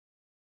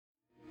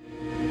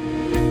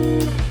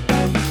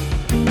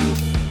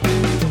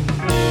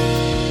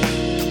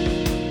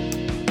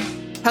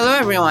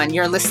everyone.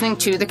 You're listening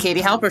to The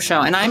Katie Halper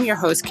Show, and I'm your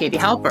host, Katie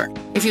Halper.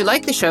 If you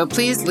like the show,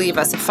 please leave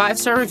us a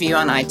 5-star review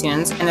on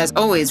iTunes. And as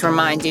always,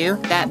 remind you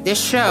that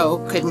this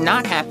show could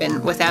not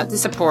happen without the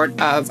support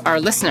of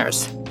our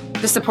listeners.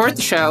 To support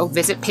the show,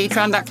 visit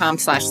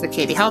patreon.com/The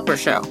Katie Halper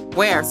Show,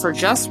 where for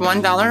just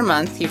 $1 a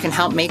month, you can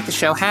help make the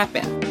show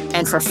happen.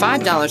 And for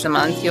 $5 a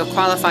month, you'll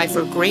qualify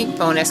for great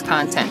bonus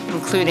content,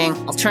 including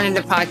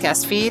alternative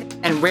podcast feed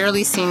and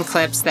rarely seen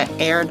clips that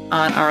aired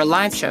on our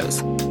live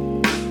shows.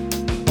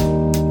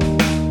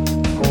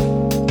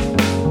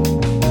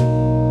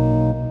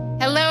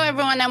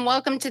 And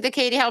welcome to the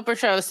Katie Halper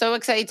Show. So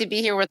excited to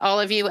be here with all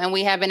of you. And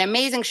we have an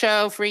amazing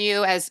show for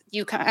you. As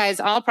you guys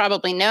all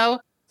probably know,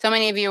 so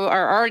many of you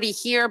are already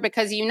here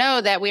because you know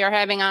that we are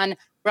having on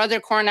Brother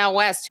Cornel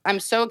West. I'm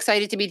so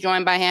excited to be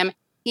joined by him.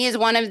 He is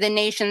one of the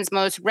nation's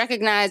most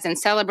recognized and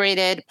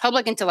celebrated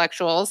public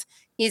intellectuals.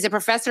 He's a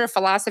professor of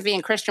philosophy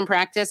and Christian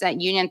practice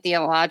at Union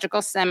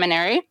Theological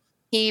Seminary.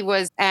 He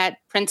was at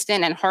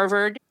Princeton and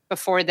Harvard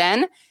before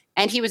then,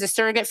 and he was a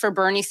surrogate for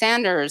Bernie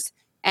Sanders.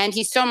 And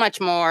he's so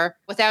much more.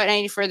 Without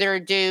any further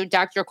ado,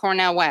 Dr.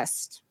 Cornel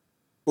West.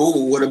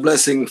 Oh, what a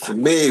blessing for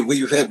me.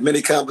 We've had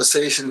many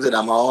conversations, and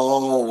I'm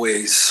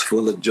always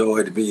full of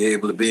joy to be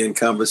able to be in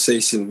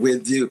conversation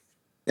with you.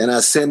 And I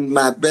send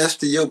my best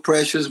to your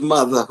precious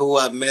mother, who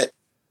I met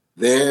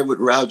there with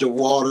Roger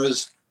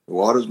Waters.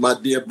 Waters, my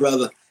dear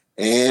brother,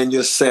 and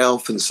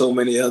yourself and so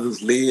many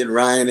others, Lee and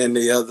Ryan and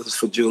the others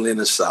for Julian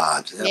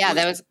Assange.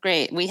 That was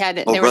great. We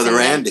had brother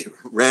Randy.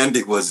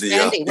 Randy was the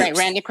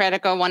Randy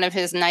Credico, one of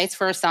his nights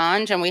for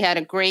Assange, and we had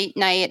a great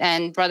night.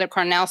 And Brother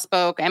Cornel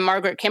spoke, and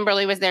Margaret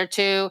Kimberly was there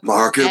too.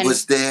 Margaret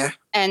was there,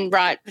 and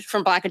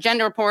from Black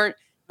Agenda Report,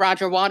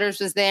 Roger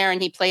Waters was there,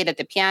 and he played at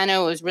the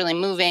piano. It was really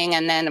moving.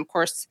 And then, of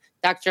course,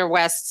 Dr.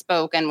 West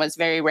spoke and was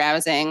very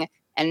rousing.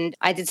 And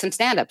I did some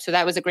stand-up, so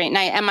that was a great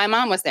night. And my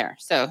mom was there,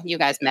 so you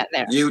guys met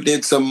there. You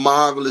did some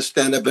marvelous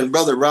stand-up. And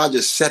Brother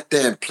Roger sat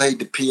there and played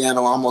the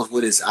piano almost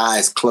with his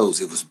eyes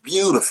closed. It was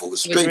beautiful. It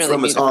was straight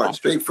from his heart,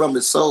 straight from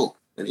his soul.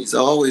 And he's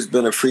always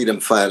been a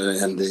freedom fighter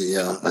and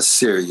a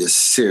serious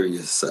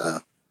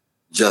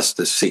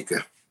justice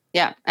seeker.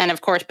 Yeah, and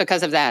of course,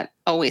 because of that,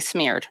 always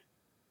smeared.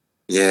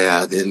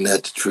 Yeah, isn't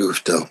that the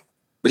truth, though?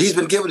 But he's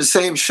been given the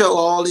same show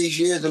all these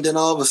years, and then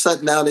all of a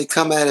sudden now they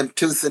come at him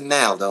tooth and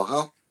nail, though,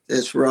 huh?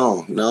 It's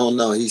wrong.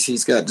 No,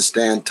 he's got to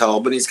stand tall,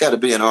 but he's got to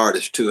be an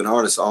artist too. An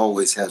artist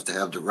always has to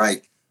have the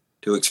right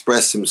to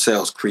express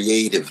themselves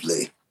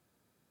creatively.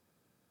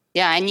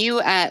 Yeah, and you,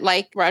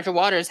 like Roger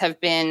Waters,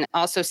 have been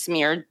also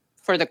smeared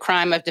for the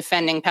crime of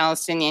defending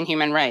Palestinian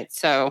human rights.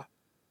 So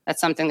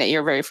that's something that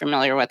you're very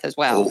familiar with as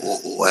well.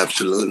 Oh,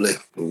 absolutely.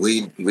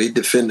 We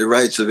defend the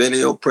rights of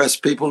any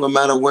oppressed people, no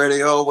matter where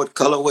they are, what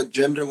color, what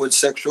gender, what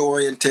sexual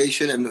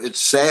orientation. And it's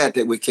sad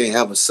that we can't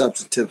have a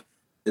substantive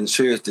and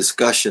serious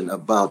discussion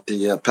about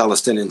the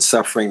Palestinian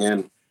suffering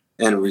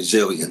and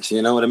resilience.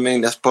 You know what I mean?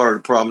 That's part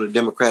of the problem of the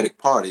Democratic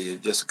Party. You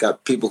just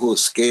got people who are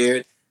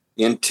scared,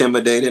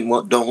 intimidated,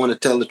 and don't want to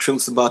tell the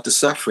truth about the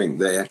suffering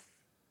there.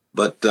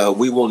 But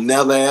we will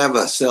never,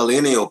 ever sell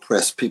any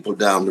oppressed people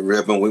down the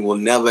river, and we will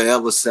never,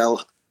 ever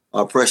sell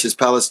our precious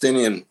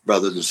Palestinian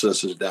brothers and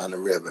sisters down the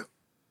river.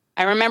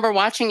 I remember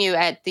watching you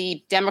at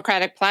the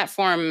Democratic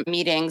platform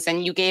meetings,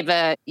 and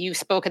you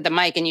spoke at the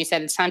mic and you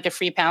said it's time to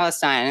free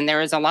Palestine, and there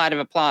was a lot of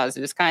applause.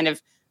 It was kind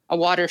of a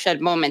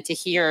watershed moment to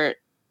hear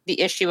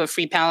the issue of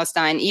free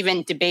Palestine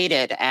even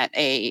debated at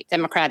a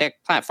Democratic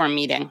platform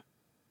meeting.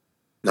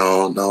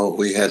 No,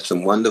 we had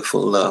some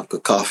wonderful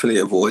cacophony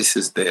of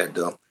voices there,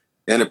 though,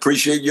 and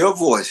appreciate your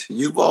voice.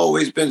 You've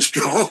always been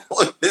strong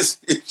on this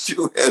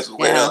issue as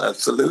well. Yeah. I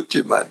salute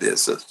you, my dear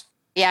sister.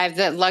 Yeah, I have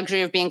the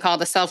luxury of being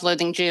called a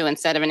self-loathing Jew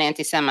instead of an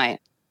anti-Semite.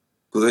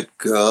 Good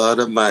God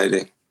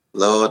Almighty.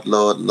 Lord.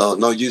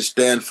 No, you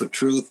stand for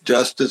truth,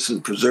 justice,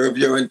 and preserve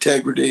your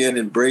integrity and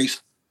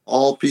embrace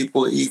all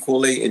people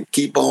equally and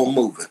keep on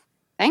moving.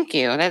 Thank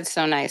you. That's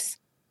so nice.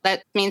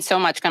 That means so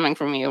much coming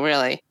from you,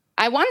 really.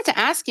 I wanted to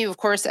ask you, of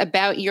course,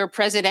 about your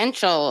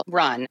presidential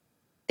run.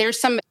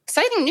 There's some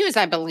exciting news,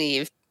 I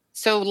believe.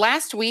 So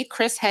last week,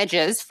 Chris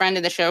Hedges, friend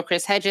of the show,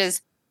 Chris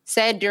Hedges,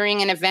 said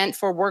during an event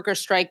for Workers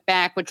Strike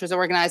Back, which was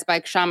organized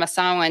by Kshama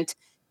Sawant,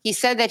 he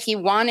said that he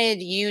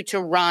wanted you to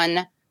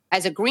run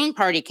as a Green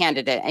Party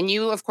candidate. And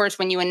you, of course,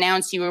 when you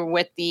announced you were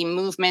with the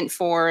Movement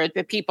for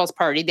the People's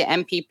Party, the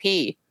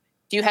MPP.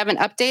 Do you have an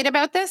update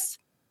about this?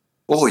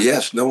 Oh,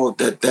 yes. No,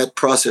 that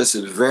process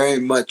is very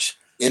much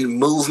in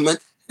movement,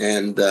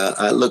 and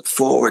I look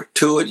forward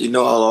to it. You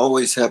know, I'll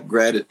always have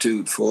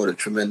gratitude for the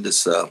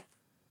tremendous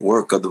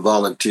work of the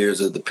volunteers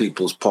of the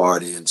People's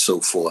Party and so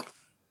forth.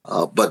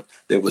 But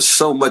there was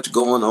so much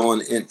going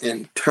on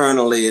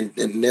internally,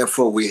 and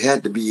therefore we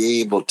had to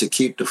be able to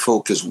keep the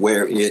focus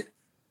where it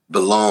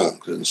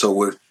belongs. And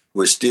so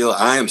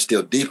I am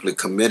still deeply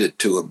committed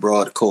to a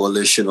broad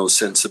coalitional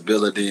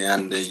sensibility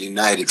and a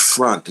united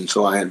front. And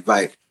so I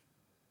invite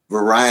a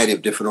variety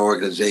of different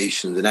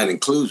organizations, and that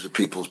includes the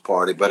People's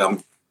Party. But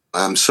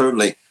I'm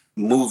certainly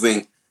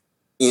moving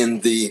in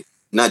the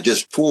not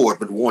just forward,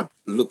 but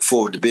look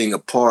forward to being a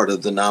part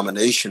of the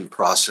nomination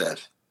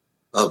process.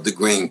 of the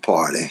Green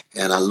Party.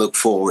 And I look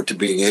forward to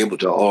being able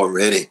to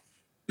already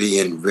be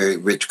in very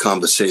rich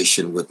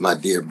conversation with my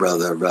dear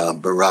brother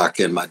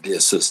Barack and my dear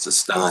sister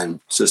Stein,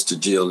 sister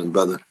Jill, and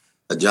brother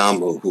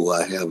Ajambo, who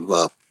I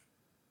have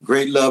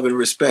great love and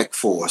respect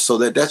for. So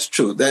that's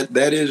true.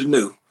 That is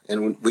new.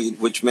 And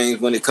which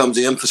means when it comes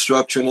to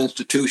infrastructure and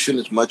institution,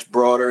 it's much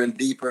broader and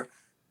deeper.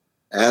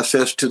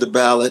 Access to the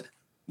ballot,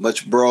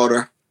 much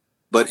broader.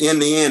 But in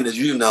the end, as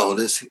you know,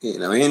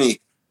 any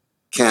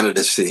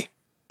candidacy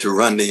to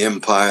run the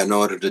empire in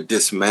order to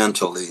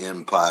dismantle the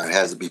empire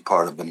has to be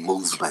part of a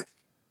movement.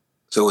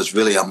 So it's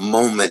really a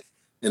moment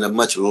in a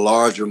much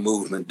larger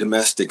movement,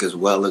 domestic as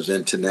well as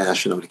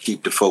international, to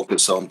keep the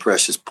focus on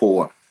precious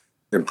poor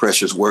and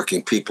precious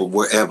working people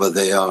wherever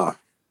they are.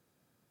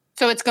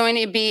 So it's going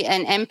to be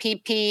an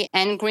MPP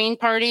and Green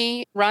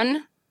Party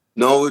run?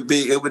 No,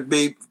 it would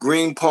be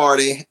Green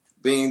Party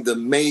being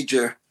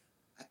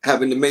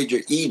having the major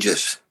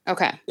aegis.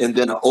 Okay. And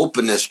then an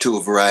openness to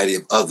a variety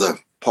of other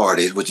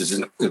parties, which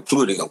is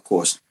including, of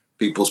course,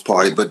 People's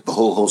Party, but a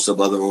whole host of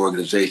other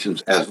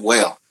organizations as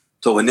well.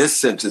 So in this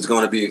sense, it's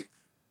going to be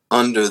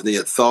under the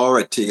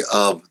authority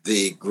of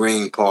the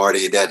Green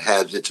Party that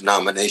has its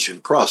nomination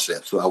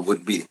process. So I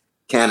wouldn't be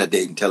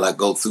candidate until I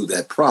go through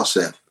that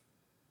process.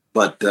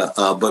 But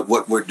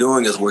what we're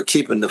doing is we're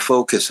keeping the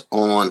focus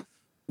on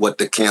what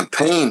the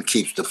campaign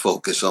keeps the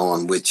focus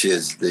on, which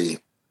is the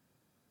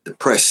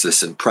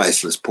precious and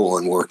priceless poor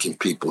and working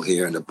people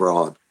here and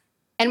abroad.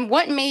 And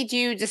what made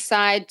you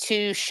decide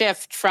to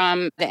shift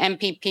from the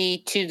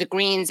MPP to the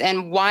Greens,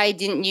 and why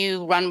didn't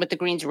you run with the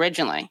Greens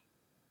originally?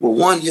 Well,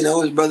 one,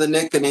 his brother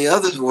Nick and the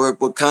others were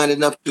kind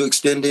enough to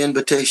extend the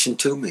invitation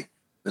to me,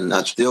 and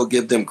I still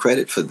give them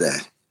credit for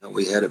that.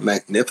 We had a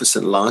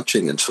magnificent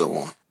launching and so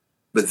on.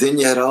 But then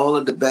you had all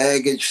of the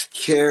baggage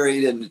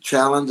carried and the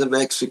challenge of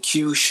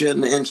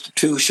execution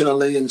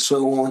institutionally and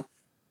so on.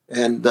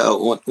 And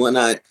when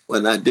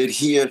I did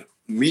hear,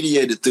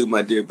 mediated through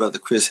my dear brother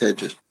Chris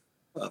Hedges,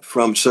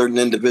 from certain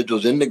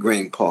individuals in the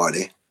Green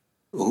Party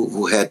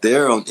who had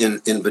their own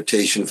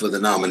invitation for the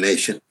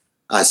nomination,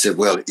 I said,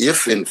 well,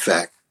 if in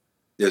fact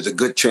there's a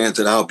good chance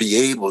that I'll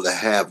be able to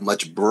have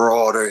much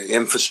broader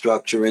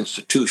infrastructure,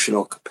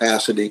 institutional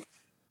capacity,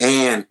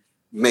 and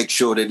make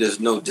sure that there's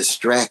no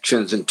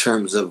distractions in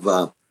terms of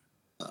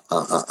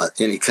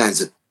any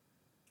kinds of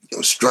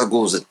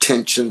struggles or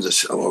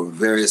tensions or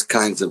various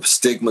kinds of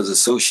stigmas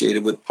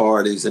associated with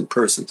parties and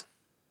persons,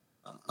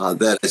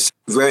 that it's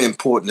very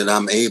important that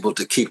I'm able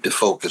to keep the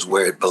focus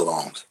where it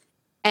belongs.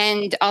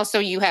 And also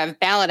you have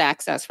ballot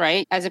access,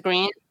 right, as a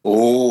Green?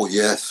 Oh,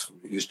 yes.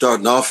 You're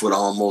starting off with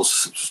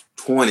almost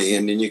 20,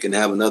 and then you can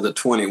have another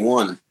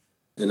 21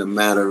 in a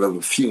matter of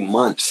a few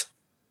months,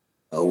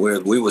 where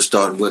we were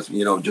starting with,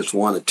 just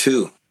one or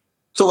two.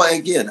 So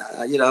I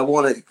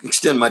want to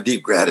extend my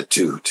deep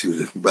gratitude to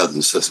the brothers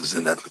and sisters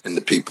in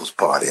the People's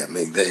Party. I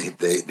mean,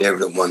 they're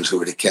the ones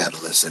who are the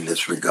catalysts in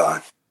this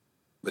regard.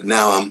 But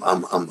now I'm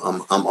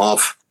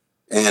off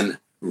and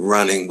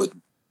running with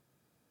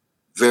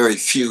very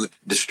few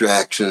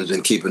distractions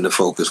and keeping the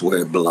focus where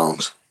it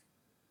belongs.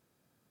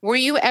 Were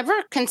you ever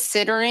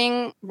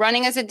considering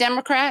running as a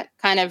Democrat,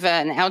 kind of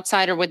an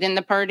outsider within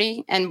the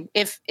party? And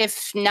if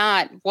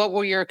not, what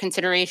were your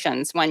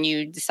considerations when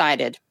you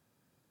decided?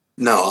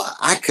 No,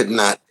 I could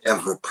not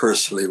ever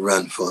personally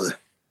run for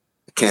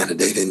a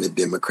candidate in the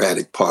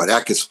Democratic Party.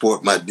 I could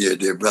support my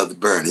dear brother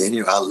Bernie,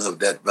 and I love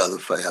that brother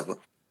forever.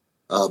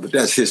 But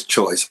that's his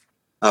choice.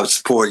 I would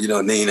support,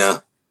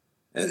 Nina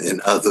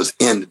and others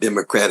in the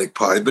Democratic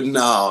Party. But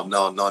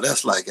no,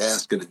 that's like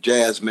asking a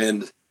jazz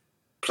man to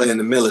play in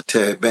the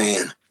military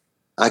band.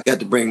 I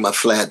got to bring my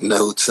flat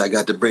notes. I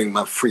got to bring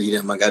my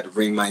freedom. I got to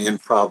bring my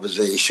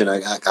improvisation.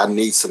 I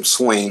need some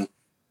swing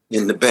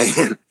in the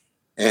band.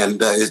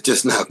 And it's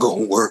just not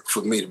going to work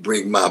for me to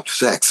bring my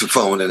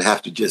saxophone and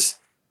have to just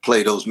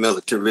play those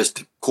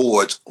militaristic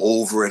chords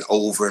over and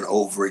over and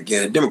over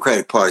again. The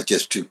Democratic Party is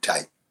just too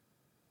tight,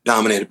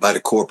 dominated by the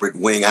corporate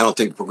wing. I don't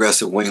think the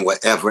progressive wing will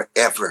ever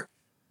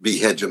be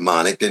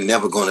hegemonic. They're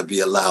never going to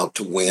be allowed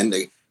to win.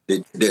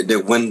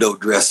 They're window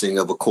dressing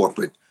of a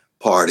corporate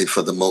party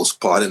for the most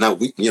part.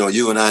 And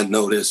you and I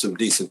know there's some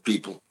decent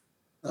people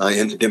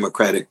in the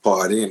Democratic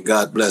Party, and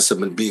God bless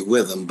them and be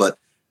with them. But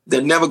they're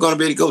never going to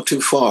be able to go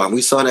too far. And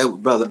we saw that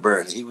with Brother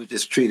Bernie. He was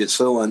just treated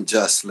so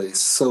unjustly,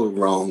 so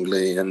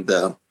wrongly. And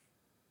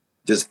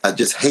I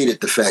just hated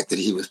the fact that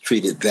he was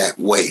treated that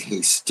way.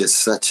 He's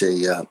just such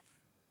a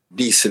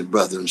decent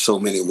brother in so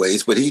many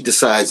ways. But he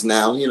decides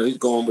now, he's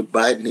going with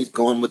Biden. He's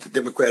going with the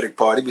Democratic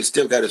Party. But he's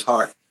still got his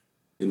heart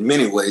in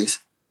many ways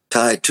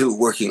tied to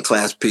working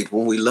class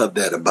people. We love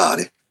that about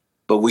it.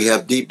 But we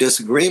have deep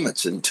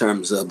disagreements in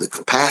terms of the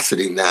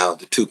capacity now of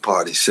the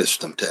two-party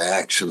system to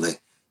actually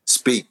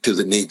speak to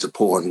the needs of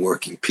poor and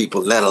working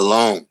people, let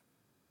alone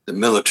the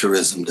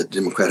militarism that the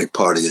Democratic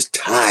Party is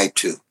tied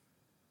to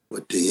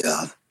with the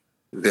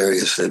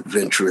various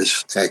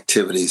adventurous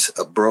activities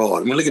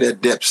abroad. I mean, look at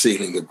that debt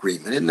ceiling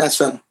agreement. Isn't that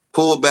something?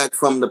 Pull back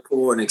from the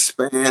poor and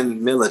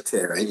expand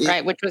military.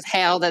 Right, which was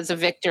hailed as a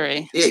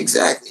victory. Yeah,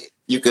 exactly.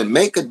 You can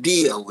make a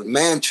deal with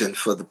Manchin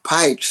for the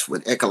pipes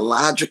with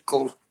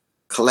ecological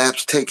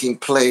collapse taking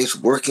place,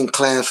 working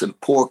class and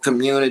poor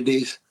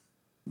communities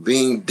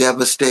being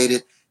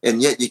devastated,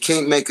 and yet you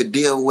can't make a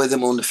deal with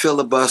him on the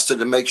filibuster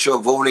to make sure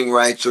voting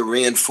rights are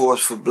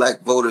reinforced for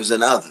black voters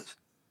and others.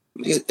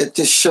 It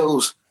just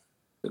shows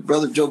that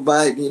Brother Joe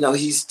Biden,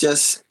 he's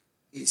just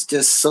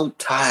so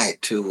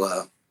tied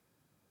to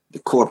the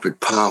corporate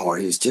power.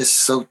 He's just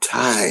so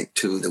tied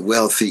to the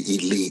wealthy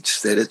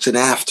elites that it's an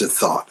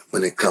afterthought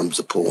when it comes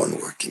to poor and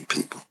working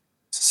people.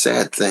 It's a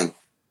sad thing.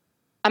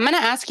 I'm going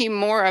to ask you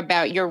more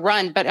about your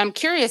run, but I'm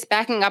curious,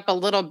 backing up a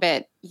little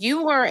bit,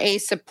 you were a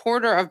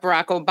supporter of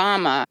Barack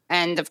Obama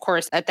and, of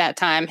course, at that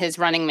time, his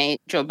running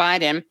mate, Joe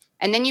Biden,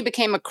 and then you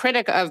became a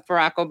critic of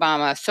Barack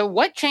Obama. So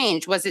what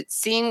changed? Was it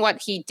seeing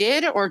what he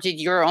did, or did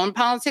your own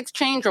politics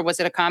change, or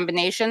was it a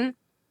combination?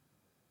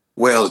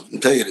 Well, to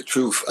tell you the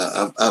truth,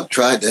 I've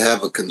tried to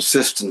have a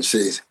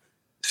consistency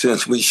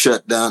since we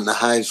shut down the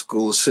high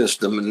school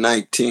system in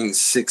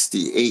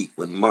 1968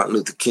 when Martin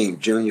Luther King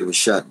Jr. was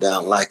shot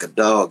down like a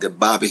dog, and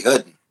Bobby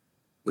Hutton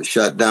was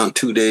shot down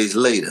 2 days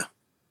later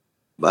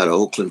by the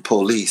Oakland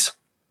police.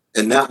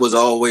 And that was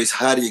always,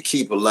 how do you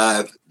keep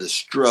alive the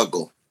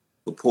struggle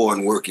for poor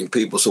and working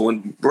people? So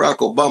when Barack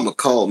Obama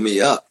called me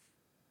up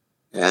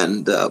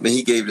and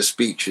he gave the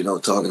speech,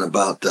 talking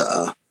about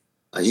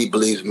he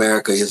believes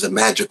America is a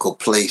magical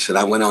place. And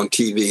I went on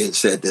TV and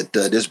said that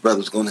this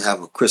brother's going to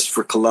have a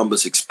Christopher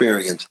Columbus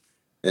experience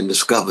and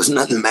discovers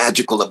nothing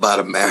magical about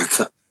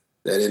America.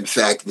 That, in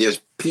fact, there's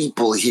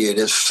people here,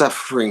 there's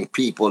suffering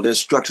people, there's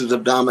structures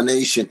of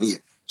domination here.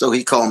 So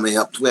he called me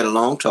up. We had a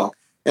long talk.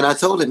 And I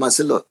told him, I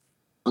said, look,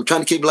 I'm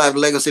trying to keep alive the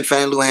legacy of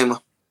Fannie Lou Hamer,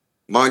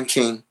 Martin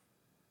King,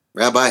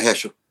 Rabbi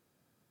Heschel,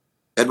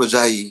 Edward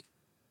Said,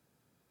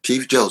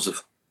 Chief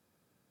Joseph,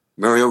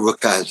 Muriel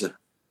Rukeyser.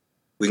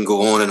 We can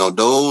go on and on.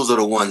 Those are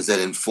the ones that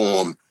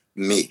inform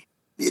me.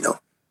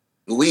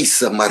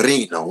 Luisa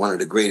Marino, one of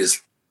the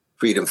greatest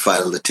freedom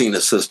fighter, Latina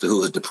sister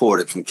who was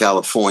deported from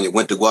California,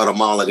 went to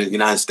Guatemala, to the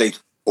United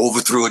States,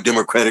 overthrew a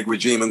democratic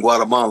regime in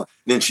Guatemala.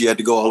 Then she had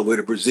to go all the way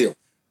to Brazil.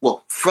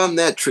 Well, from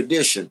that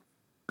tradition,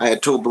 I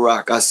had told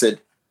Barack, I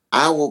said,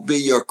 I will be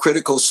your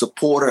critical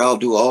supporter. I'll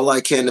do all I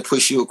can to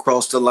push you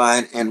across the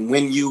line. And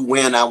when you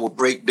win, I will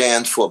break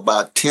dance for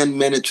about 10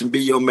 minutes and be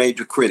your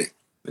major critic.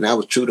 And I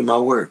was true to my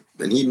word.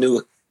 And he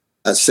knew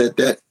I said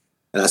that.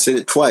 And I said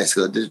it twice,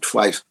 because I did it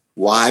twice.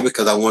 Why?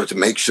 Because I wanted to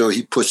make sure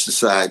he pushed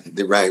aside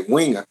the right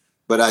winger.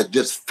 But I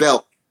just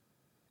felt,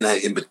 and I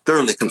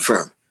thoroughly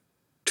confirmed,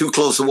 too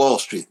close to Wall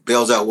Street,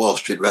 bails out Wall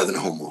Street rather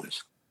than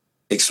homeowners.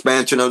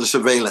 Expansion of the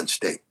surveillance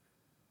state.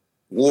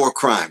 War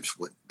crimes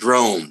with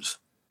drones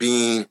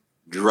being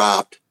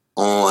dropped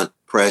on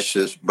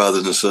precious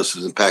brothers and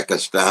sisters in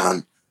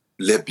Pakistan,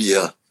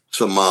 Libya,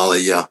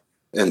 Somalia,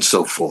 and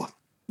so forth.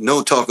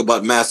 No talk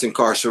about mass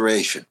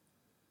incarceration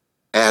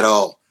at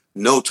all.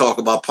 No talk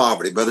about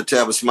poverty. Brother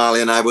Tavis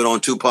Smiley and I went on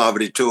 2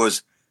 poverty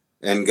tours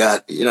and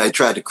he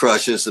tried to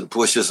crush us and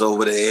push us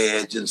over the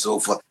edge and so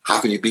forth. How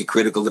can you be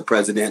critical of the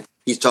president?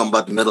 He's talking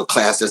about the middle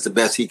class. That's the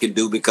best he can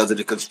do because of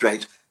the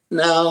constraints.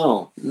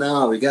 No,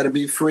 we got to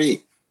be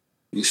free.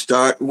 You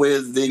start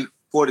with the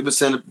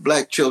 40% of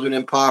black children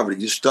in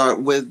poverty. You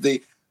start with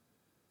the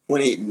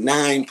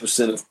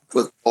 29%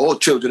 of all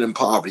children in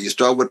poverty. You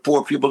start with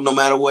poor people no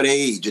matter what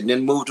age, and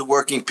then move to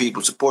working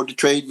people, support the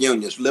trade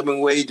unions, living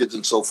wages,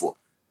 and so forth.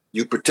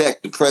 You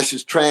protect the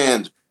precious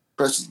trans,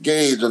 precious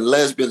gays and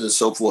lesbians and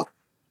so forth.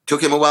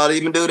 Took him a while to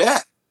even do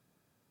that.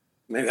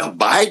 Maybe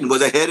Biden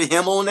was ahead of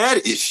him on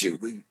that issue.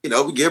 We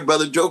give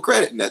Brother Joe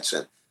credit in that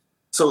sense.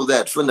 So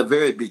that from the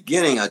very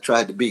beginning, I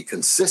tried to be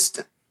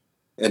consistent.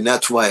 And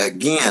that's why,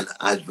 again,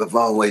 I've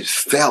always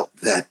felt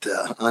that,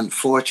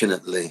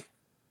 unfortunately,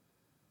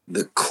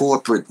 the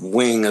corporate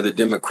wing of the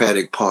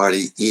Democratic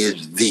Party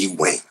is the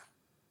wing.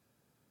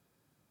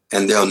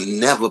 And there'll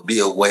never be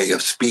a way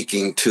of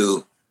speaking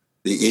to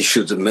the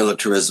issues of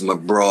militarism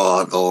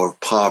abroad or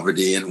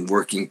poverty and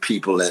working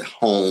people at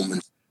home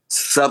and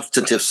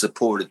substantive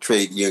support of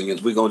trade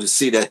unions. We're going to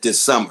see that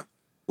this summer.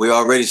 We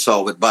already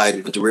saw with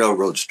Biden with the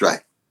railroad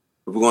strike.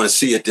 We're going to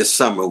see it this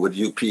summer with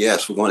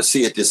UPS. We're going to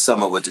see it this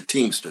summer with the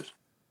Teamsters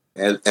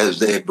as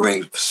they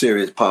bring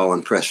serious power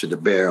and pressure to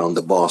bear on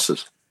the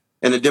bosses.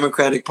 And the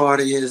Democratic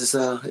Party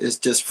is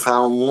just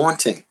found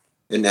wanting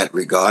in that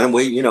regard. And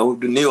we, the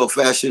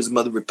neo-fascism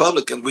of the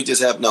Republicans, we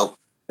just have no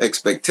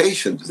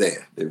expectations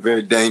there. They're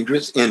very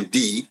dangerous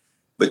indeed,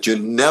 but you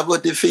never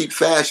defeat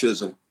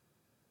fascism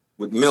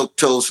with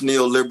milquetoast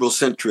neoliberal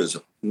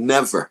centrism.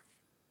 Never.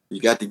 You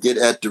got to get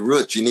at the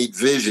roots. You need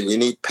vision. You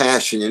need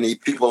passion. You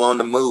need people on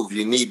the move.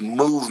 You need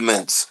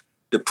movements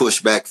to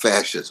push back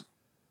fascism.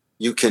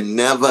 You can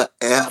never,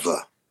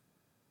 ever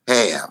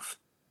have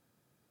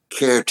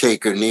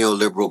caretaker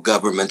neoliberal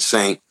government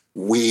saying,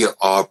 we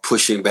are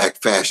pushing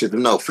back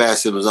fascism. No,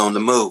 fascism is on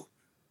the move.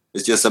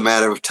 It's just a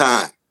matter of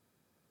time.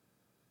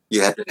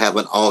 You have to have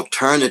an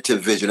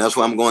alternative vision. That's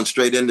why I'm going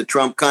straight into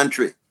Trump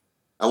country.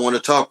 I want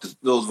to talk to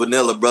those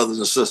vanilla brothers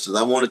and sisters.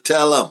 I want to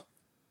tell them,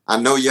 I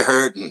know you're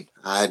hurting.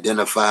 I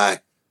identify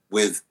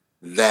with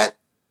that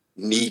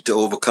need to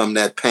overcome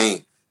that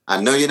pain.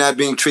 I know you're not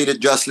being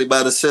treated justly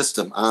by the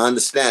system. I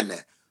understand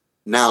that.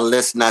 Now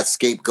let's not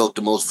scapegoat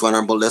the most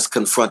vulnerable. Let's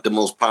confront the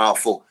most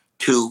powerful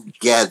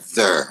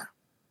together.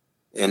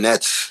 And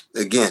that's,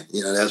 again,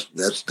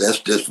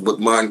 that's just what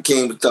Martin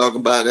King was talking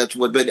about. That's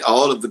what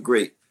all of the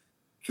great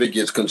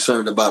figures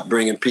concerned about,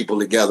 bringing people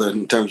together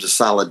in terms of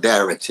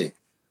solidarity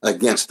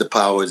against the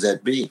powers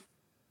that be.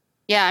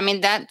 Yeah, I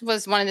mean, that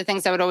was one of the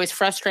things that would always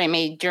frustrate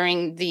me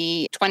during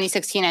the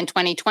 2016 and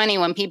 2020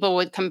 when people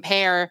would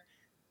compare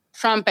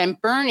Trump and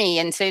Bernie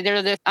and say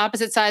they're the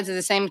opposite sides of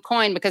the same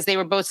coin because they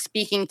were both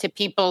speaking to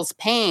people's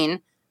pain.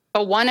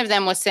 But one of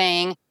them was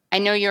saying, I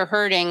know you're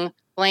hurting,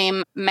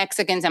 blame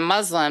Mexicans and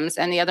Muslims.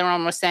 And the other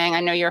one was saying,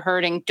 I know you're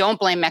hurting, don't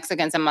blame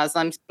Mexicans and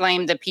Muslims,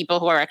 blame the people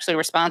who are actually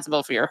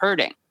responsible for your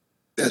hurting.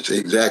 That's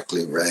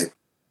exactly right.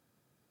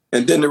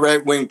 And then the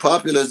right-wing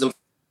populism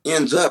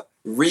ends up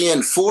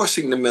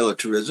reinforcing the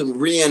militarism,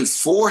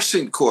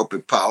 reinforcing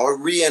corporate power,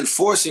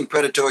 reinforcing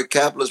predatory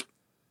capitalist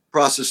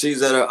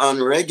processes that are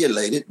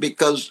unregulated,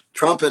 because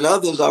Trump and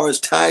others are as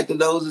tied to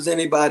those as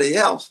anybody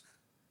else.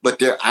 But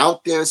they're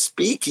out there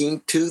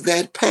speaking to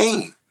that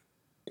pain.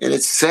 And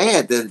it's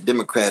sad that the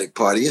Democratic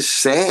Party, it's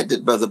sad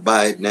that Brother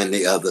Biden and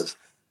the others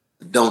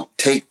don't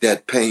take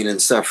that pain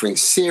and suffering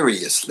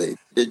seriously.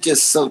 They're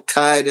just so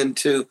tied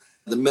into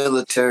the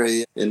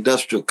military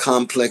industrial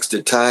complex.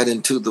 They're tied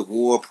into the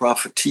war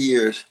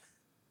profiteers,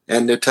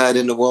 and they're tied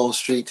into Wall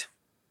Street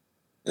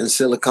and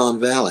Silicon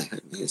Valley.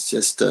 It's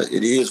just,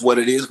 it is what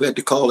it is. We have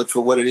to call it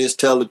for what it is,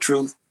 tell the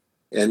truth,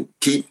 and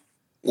keep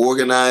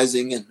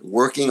organizing and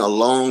working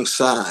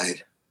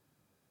alongside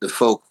the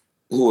folk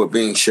who are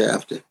being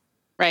shafted.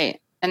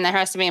 Right. And there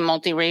has to be a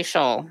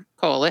multiracial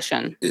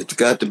coalition. It's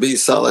got to be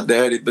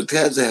solidarity, but it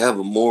has to have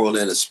a moral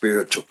and a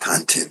spiritual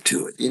content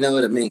to it. You know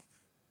what I mean?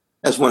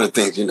 That's one of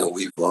the things,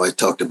 we've always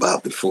talked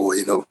about before.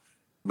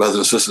 Brothers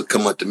and sisters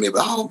come up to me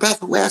about, oh,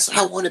 Brother West,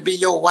 I want to be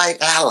your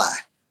white ally.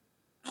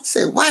 I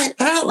said, white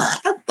ally?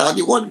 I thought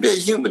you wanted to be a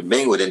human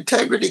being with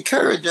integrity,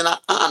 courage, and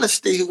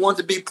honesty who wants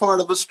to be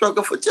part of a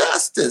struggle for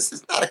justice.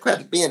 It's not a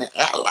crap of being an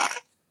ally.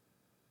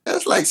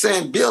 That's like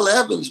saying Bill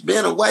Evans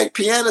being a white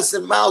pianist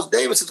in Miles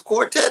Davis's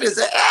quartet is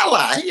an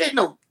ally. He ain't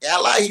no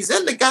ally. He's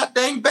in the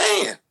goddamn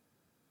band.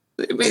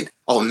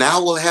 Oh,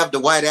 now we'll have the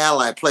white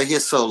ally play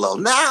his solo.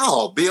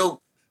 Now, Bill,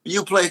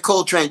 you play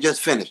Coltrane just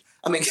finished.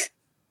 I mean,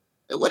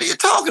 what are you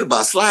talking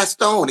about? Sly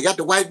Stone, he got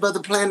the white brother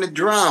playing the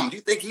drums.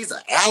 You think he's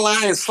an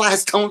ally in Sly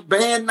Stone's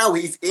band? No,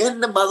 he's in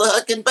the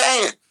motherfucking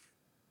band.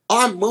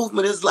 Our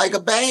movement is like a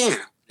band.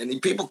 And the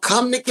people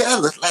come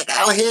together. It's like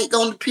Al Haig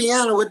on the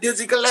piano with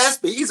Dizzy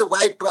Gillespie. He's a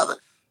white brother.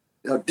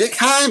 Dick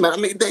Hyman, I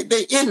mean,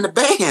 they in the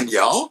band,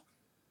 y'all.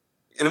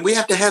 And we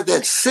have to have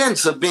that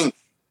sense of being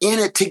in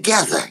it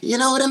together. You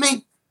know what I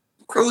mean?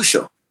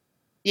 Crucial.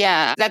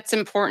 Yeah, that's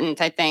important,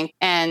 I think.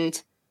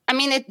 And I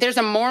mean, there's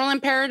a moral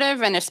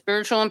imperative and a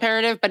spiritual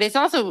imperative, but it's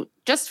also,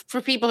 just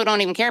for people who don't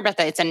even care about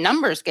that, it's a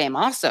numbers game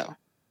also.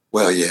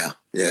 Well, yeah,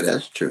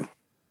 that's true.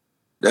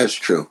 That's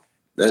true.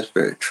 That's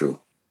very true.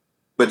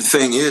 But the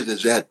thing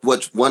is that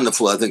what's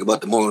wonderful, I think,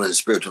 about the moral and the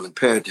spiritual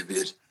imperative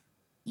is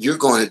you're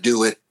going to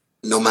do it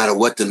no matter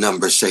what the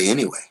numbers say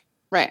anyway.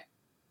 Right.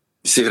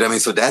 You see what I mean?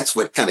 So that's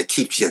what kind of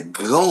keeps you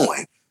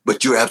going.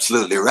 But you're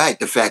absolutely right.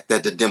 The fact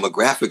that the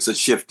demographics are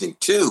shifting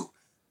too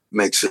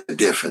makes a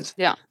difference.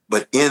 Yeah.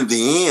 But in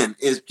the end,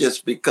 it's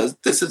just because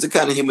this is the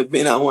kind of human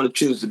being I want to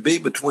choose to be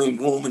between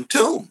womb and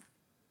tomb.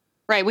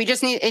 Right.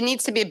 It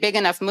needs to be a big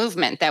enough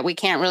movement that we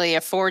can't really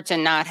afford to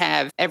not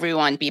have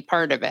everyone be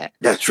part of it.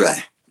 That's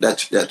right.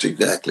 That's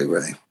exactly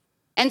right.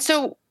 And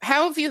so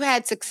how have you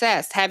had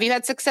success? Have you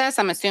had success?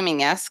 I'm assuming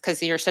yes,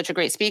 because you're such a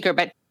great speaker.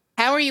 But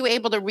how are you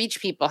able to reach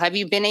people? Have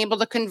you been able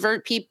to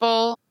convert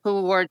people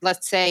who were,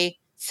 let's say,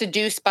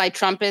 seduced by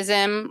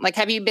Trumpism? Like,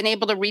 have you been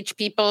able to reach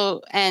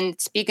people and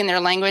speak in their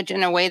language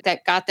in a way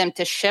that got them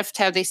to shift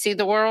how they see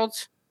the world?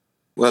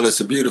 Well, it's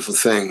a beautiful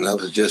thing. I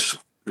was just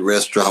at a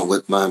restaurant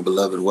with my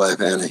beloved wife,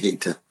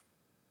 Anahita,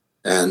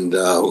 and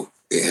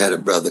we had a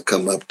brother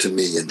come up to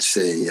me and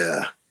say,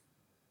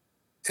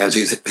 as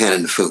he's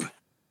handing the food,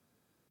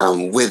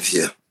 I'm with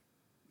you,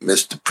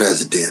 Mr.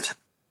 President.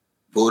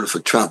 Voted for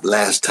Trump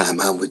last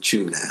time, I'm with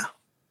you now.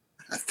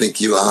 I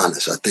think you're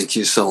honest. I think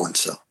you're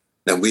so-and-so.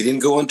 Now, we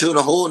didn't go into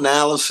the whole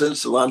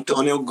analysis of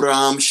Antonio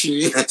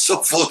Gramsci and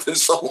so forth and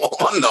so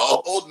on.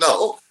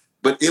 No.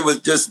 But it was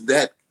just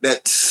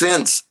that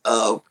sense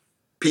of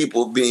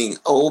people being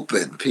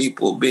open,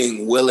 people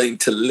being willing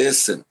to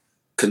listen,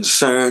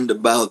 concerned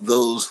about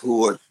those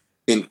who are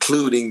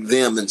including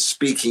them and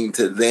speaking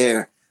to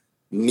their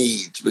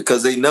needs,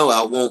 because they know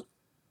I won't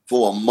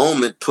for a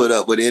moment put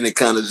up with any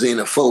kind of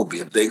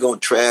xenophobia. They're going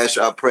to trash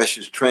our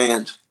precious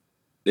trans.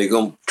 They're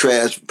going to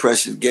trash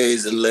precious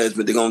gays and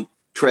lesbians. They're going to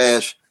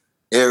trash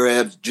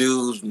Arabs,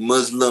 Jews,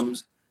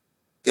 Muslims,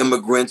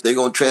 immigrants. They're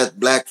going to trash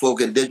black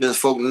folk, indigenous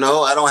folk.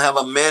 No, I don't have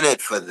a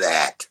minute for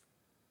that.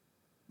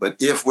 But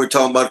if we're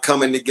talking about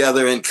coming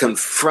together and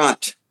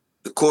confront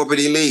the corporate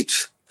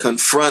elites,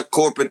 confront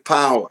corporate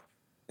power,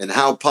 and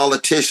how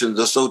politicians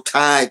are so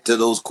tied to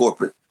those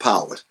corporate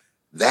powers,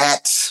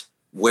 that's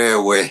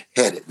where we're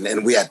headed.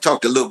 And we had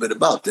talked a little bit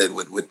about that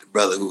with the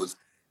brother who was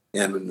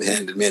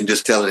handed me, and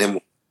just telling him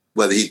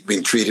whether he's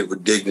been treated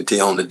with dignity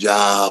on the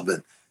job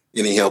and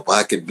any help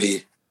I could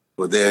be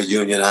for their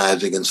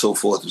unionizing and so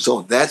forth. And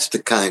so that's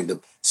the kind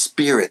of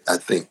spirit I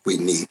think we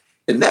need.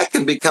 And that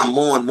can become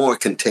more and more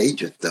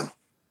contagious, though.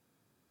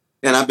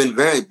 And I've been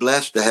very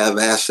blessed to have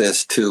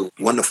access to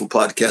wonderful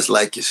podcasts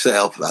like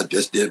yourself. I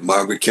just did,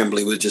 Margaret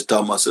Kimberly was just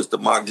talking, my sister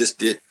Mark just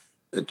did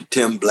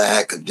Tim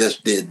Black, I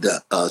just did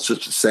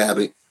Sister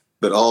Savvy,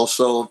 but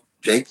also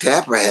Jake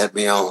Tapper had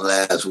me on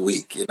last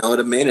week. You know what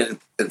I mean?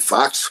 And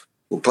Fox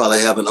will probably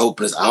have an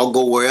openness. I'll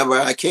go wherever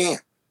I can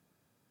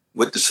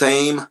with the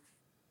same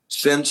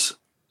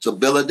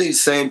sensibility,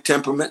 same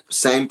temperament,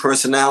 same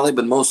personality,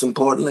 but most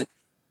importantly,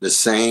 the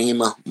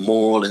same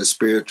moral and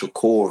spiritual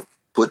core,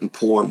 putting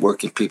poor and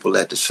working people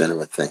at the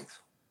center of things.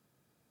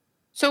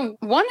 So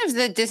one of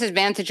the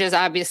disadvantages,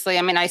 obviously,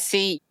 I mean, I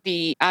see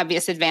the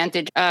obvious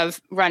advantage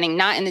of running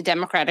not in the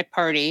Democratic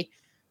Party,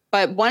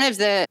 but one of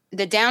the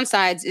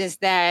downsides is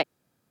that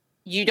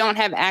you don't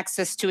have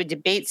access to a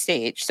debate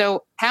stage.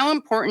 So how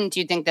important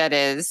do you think that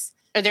is?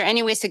 Are there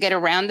any ways to get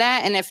around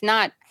that? And if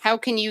not, how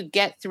can you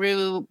get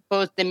through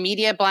both the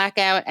media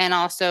blackout and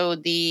also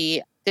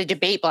the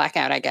debate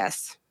blackout, I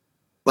guess?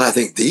 Well, I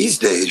think these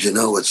days,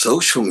 with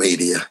social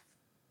media,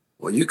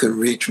 well, you can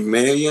reach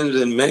millions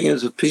and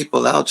millions of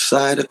people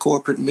outside of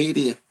corporate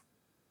media.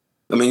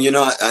 I mean,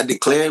 I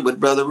declared with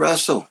Brother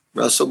Russell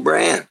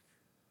Brand.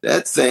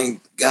 That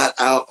thing got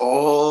out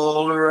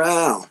all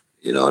around.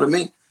 You know what I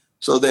mean?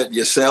 So that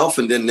yourself,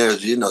 and then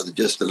there's,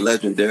 just the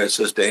legendary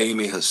Sister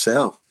Amy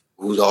herself,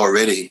 who's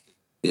already,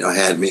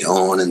 had me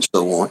on and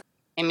so on.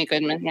 Amy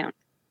Goodman, yeah.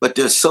 But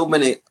there's so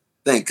many,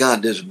 thank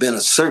God, there's been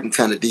a certain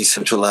kind of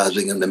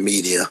decentralizing in the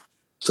media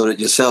so that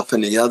yourself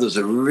and the others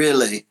are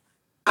really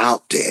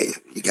out there.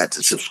 You got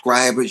the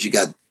subscribers, you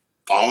got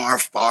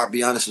far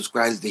beyond the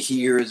subscribers, the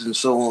hearers and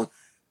so on.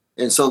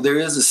 And so there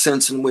is a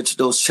sense in which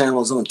those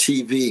channels on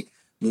TV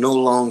no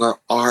longer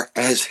are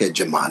as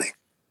hegemonic.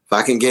 If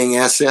I can gain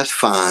access,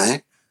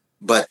 fine.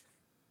 But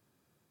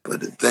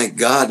thank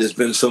God there's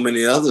been so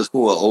many others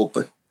who are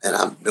open. And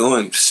I'm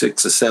doing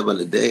 6 or 7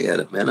 a day at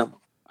a minimum.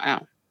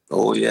 Wow.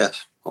 Oh,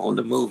 yes. On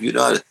the move.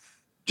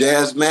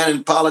 Jazz man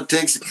in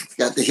politics,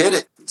 got to hit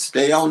it.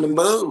 Stay on the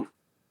move.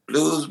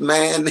 Blues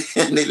man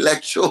in the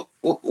electoral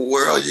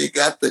world, you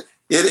got to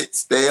hit it.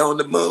 Stay on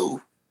the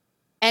move.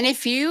 And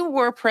if you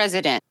were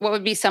president, what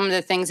would be some of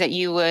the things that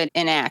you would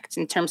enact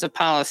in terms of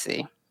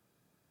policy?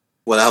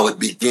 Well, I would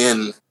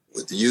begin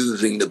with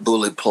using the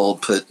bully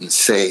pulpit and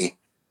say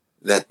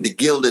that the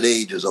Gilded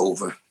Age is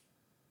over,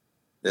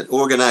 that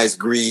organized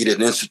greed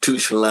and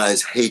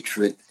institutionalized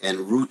hatred and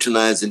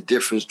routinized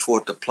indifference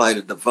toward the plight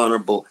of the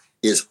vulnerable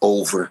is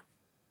over,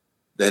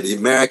 that the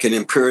American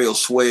imperial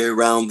sway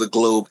around the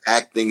globe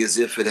acting as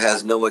if it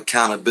has no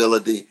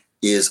accountability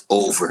is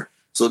over.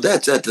 So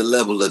that's at the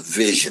level of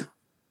vision.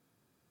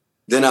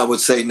 Then I would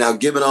say, now,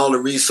 given all the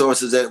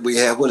resources that we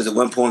have,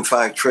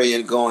 1.5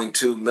 trillion going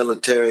to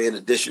military in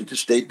addition to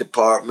State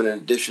Department, in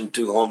addition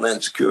to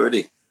Homeland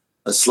Security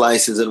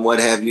slices and what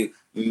have you,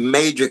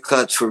 major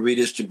cuts for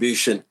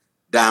redistribution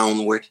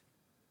downward.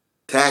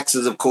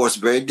 Taxes, of course,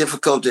 very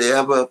difficult to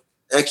ever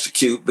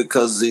execute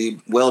because the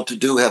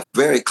well-to-do have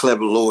very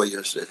clever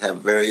lawyers that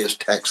have various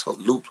tax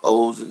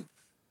loopholes and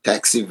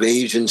tax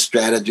evasion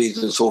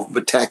strategies and so forth,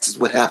 but taxes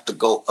would have to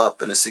go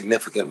up in a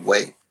significant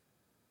way.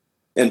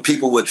 And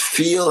people would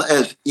feel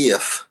as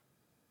if,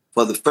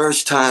 for the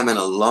first time in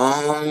a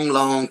long,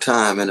 long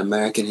time in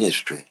American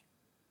history,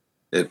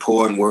 that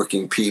poor and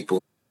working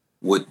people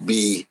would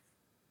be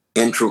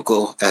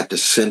integral at the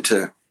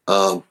center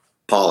of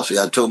policy.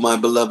 I told my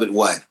beloved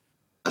wife,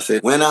 I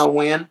said, when I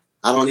win,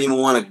 I don't even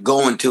want to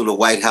go into the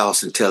White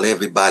House until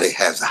everybody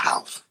has a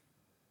house.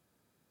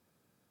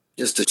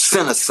 Just to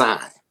send a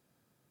sign.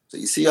 So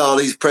you see all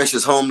these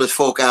precious homeless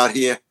folk out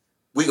here,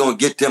 we're going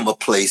to get them a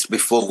place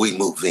before we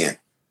move in.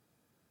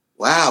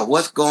 Wow,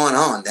 what's going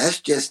on?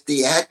 That's just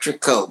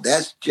theatrical.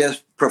 That's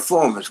just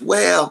performance.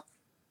 Well,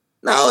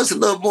 no, it's a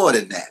little more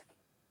than that.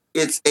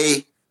 It's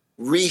a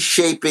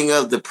reshaping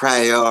of the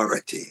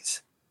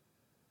priorities.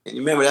 And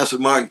you remember that's what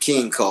Martin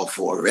King called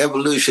for, a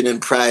revolution in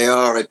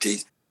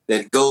priorities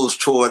that goes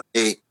toward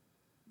a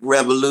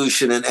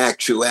revolution in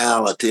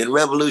actuality. And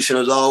revolution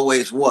is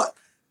always what?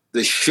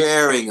 The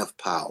sharing of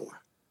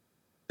power,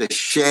 the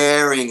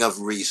sharing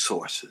of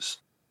resources,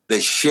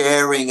 the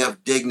sharing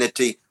of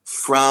dignity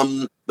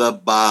from the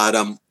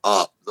bottom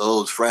up.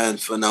 Those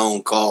Frantz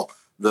Fanon call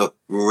the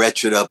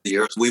wretched of the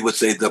earth. We would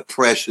say the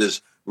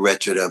precious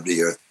wretched of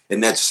the earth.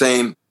 And that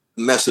same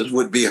message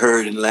would be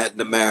heard in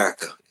Latin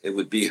America. It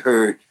would be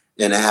heard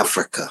in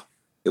Africa.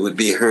 It would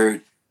be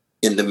heard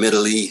in the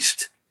Middle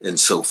East and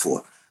so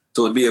forth.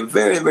 So it would be a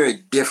very, very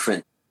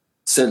different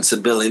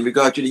sensibility in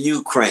regard to the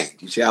Ukraine.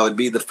 You see, I would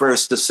be the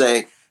first to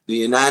say the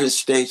United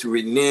States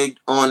reneged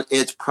on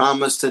its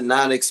promise to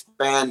not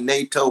expand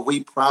NATO.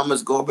 We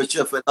promised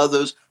Gorbachev and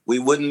others we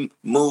wouldn't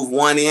move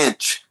 1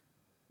 inch.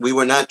 We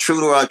were not true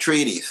to our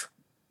treaties.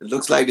 It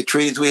looks like the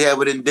treaties we have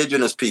with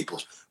indigenous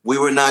peoples. We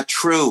were not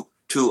true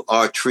to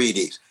our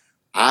treaties.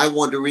 I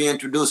want to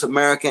reintroduce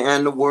America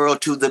and the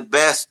world to the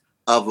best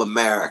of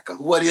America.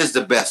 What is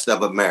the best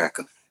of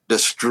America? The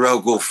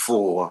struggle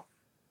for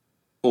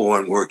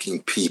foreign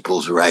working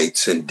people's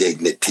rights and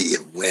dignity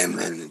of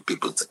women and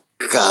people of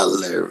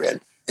color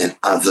and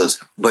others.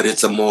 But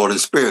it's a moral and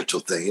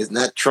spiritual thing. It's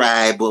not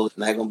tribal. It's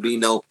not going to be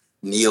no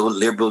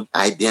neoliberal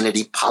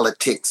identity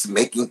politics,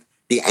 making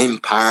the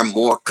empire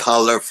more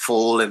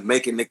colorful and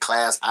making the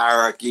class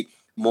hierarchy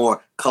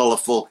more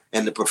colorful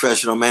and the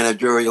professional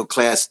managerial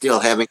class still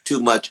having too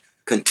much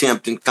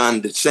contempt and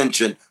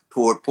condescension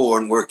toward poor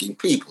and working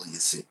people, you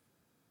see.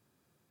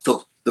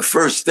 So the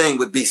first thing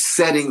would be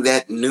setting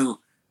that new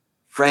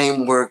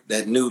framework,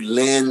 that new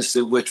lens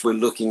through which we're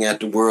looking at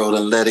the world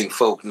and letting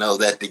folk know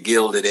that the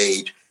Gilded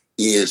Age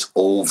is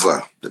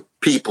over. The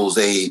People's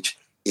Age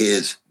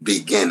is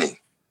beginning.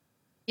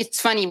 It's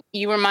funny.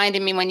 You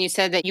reminded me when you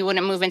said that you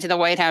wouldn't move into the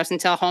White House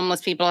until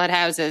homeless people had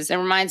houses. It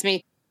reminds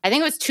me, I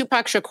think it was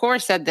Tupac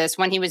Shakur said this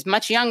when he was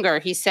much younger.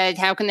 He said,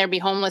 how can there be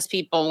homeless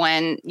people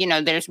when,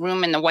 there's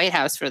room in the White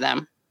House for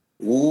them?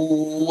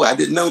 Ooh, I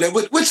didn't know that.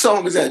 What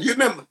song was that? You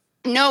remember?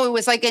 No, it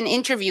was like an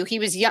interview. He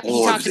was young.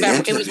 He talked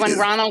about it was when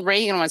Ronald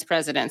Reagan was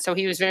president. So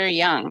he was very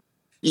young.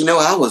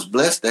 I was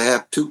blessed to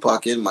have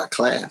Tupac in my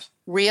class.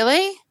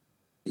 Really?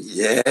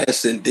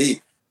 Yes,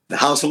 indeed. The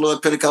House of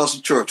Lord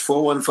Pentecostal Church,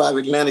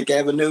 415 Atlantic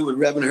Avenue with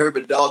Reverend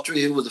Herbert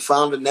Daltrey, who was the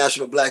founder of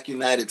National Black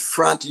United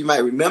Front. You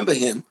might remember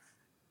him.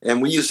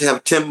 And we used to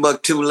have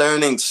Timbuktu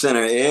Learning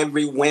Center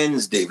every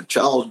Wednesday with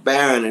Charles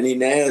Barron and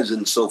Inez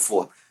and so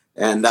forth.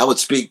 And I would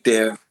speak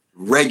there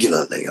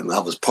regularly. I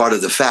was part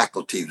of the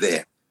faculty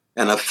there.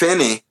 And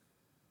Afeni,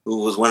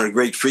 who was one of the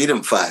great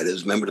freedom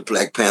fighters, member of the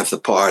Black Panther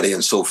Party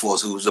and so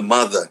forth, who was the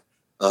mother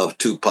of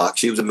Tupac.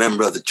 She was a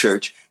member of the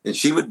church. And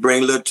she would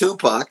bring little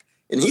Tupac,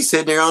 and he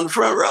sat there on the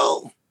front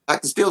row. I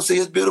can still see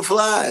his beautiful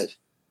eyes.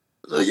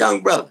 A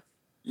young brother.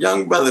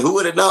 Who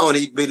would have known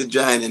he'd be the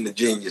giant and the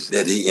genius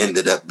that he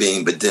ended up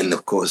being? But then,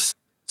 of course,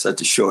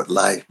 such a short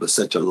life, but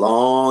such a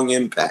long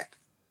impact.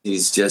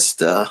 He's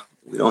just,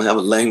 we don't have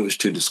a language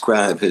to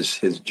describe his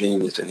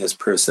genius and his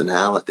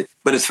personality.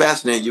 But it's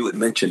fascinating you would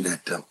mention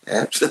that, though.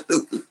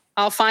 Absolutely.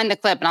 I'll find the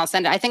clip and I'll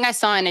send it. I think I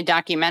saw in a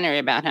documentary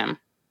about him.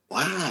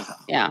 Wow.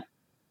 Yeah.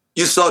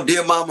 You saw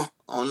Dear Mama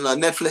on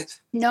Netflix?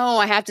 No,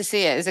 I have to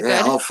see it. Is it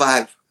good? All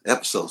 5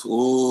 episodes.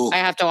 Ooh. I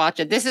have to watch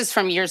it. This is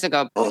from years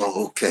ago.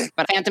 Oh, okay.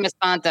 But Phantom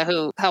Espanta,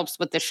 who helps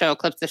with the show,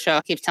 clips the show,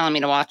 keeps telling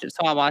me to watch it, so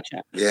I'll watch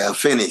it. Yeah,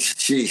 Finney,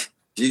 she's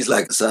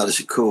like Assata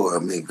Shakur.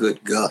 I mean,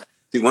 good God.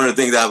 See, one of the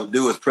things I would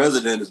do as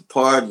president is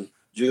pardon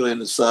Julian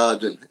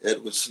Assange and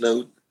Edward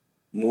Snowden,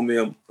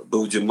 Mumia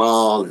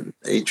Abu-Jamal and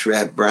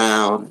A-Trap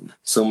Brown, and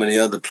so many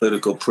other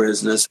political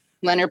prisoners.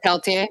 Leonard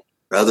Peltier?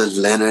 Brother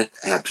Leonard,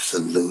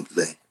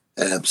 absolutely.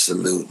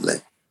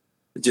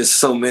 Just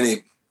so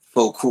many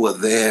folk who are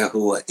there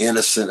who are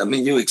innocent. I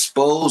mean, you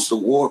expose the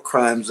war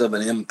crimes of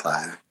an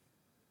empire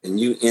and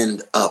you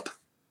end up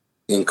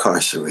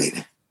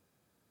incarcerated.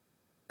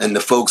 And the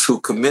folks who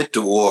commit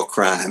the war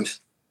crimes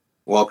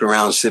walk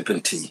around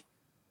sipping tea.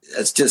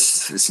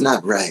 It's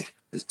not right.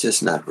 It's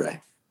just not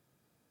right.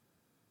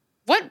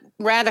 What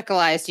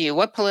radicalized you?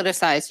 What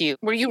politicized you?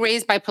 Were you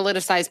raised by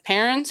politicized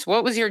parents?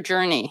 What was your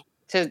journey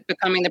to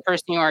becoming the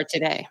person you are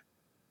today?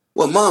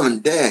 Well, Mom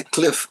and Dad,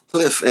 Cliff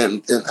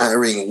and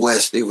Irene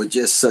West, they were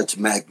just such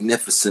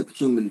magnificent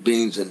human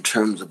beings in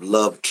terms of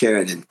love, care,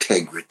 and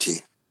integrity.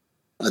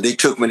 They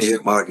took me to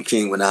hear Martin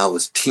King when I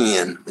was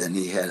 10, and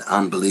he had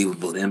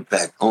unbelievable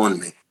impact on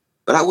me.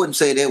 But I wouldn't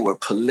say they were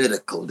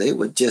political. They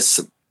were just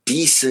some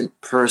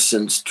decent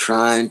persons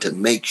trying to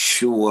make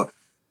sure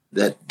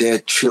that their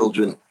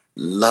children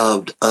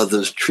loved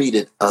others,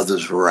 treated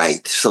others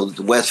right. So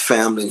the West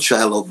family and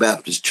Shiloh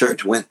Baptist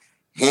Church went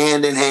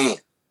hand in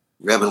hand.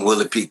 Reverend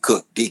Willie P.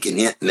 Cook, Deacon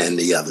Hinton, and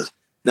the others.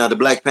 Now, the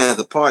Black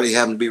Panther Party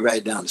happened to be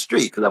right down the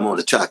street because I'm on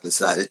the chocolate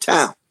side of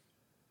town.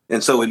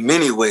 And so in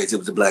many ways, it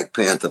was the Black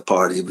Panther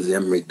Party. It was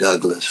Emory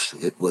Douglas.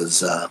 It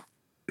was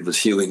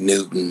Huey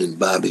Newton and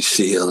Bobby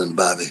Seale and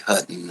Bobby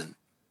Hutton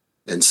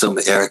and some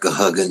Erica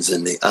Huggins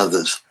and the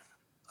others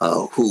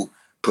who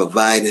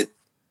provided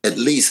at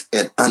least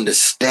an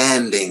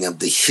understanding of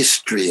the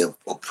history of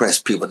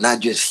oppressed people, not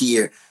just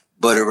here,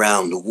 but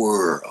around the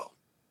world.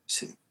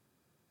 See?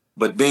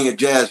 But being a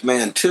jazz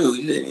man, too,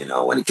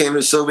 when it came to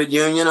the Soviet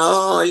Union,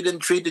 he didn't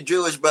treat the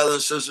Jewish brothers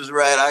and sisters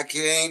right. I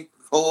can't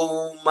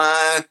hold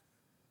my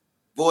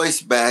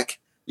voice back.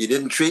 You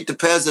didn't treat the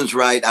peasants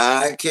right.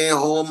 I can't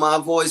hold my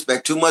voice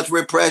back. Too much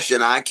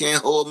repression. I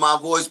can't hold my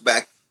voice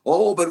back.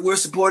 Oh, but we're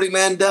supporting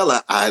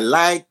Mandela. I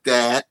like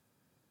that.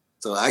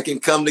 So I can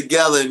come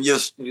together and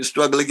you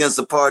struggle against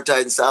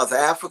apartheid in South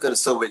Africa, the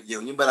Soviet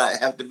Union, but I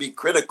have to be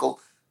critical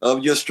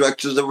of your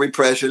structures of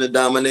repression and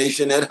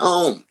domination at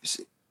home, you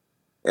see.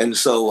 And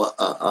so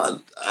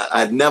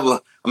I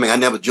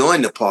never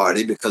joined the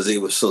party because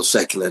it was so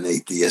secular and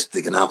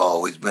atheistic, and I've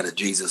always been a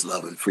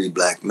Jesus-loving, free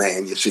black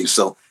man, you see.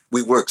 So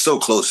we worked so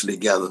closely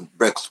together,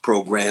 breakfast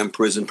program,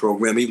 prison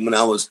program. Even when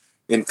I was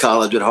in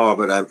college at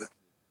Harvard, I was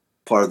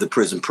part of the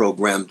prison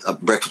program,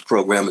 breakfast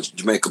program at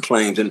Jamaica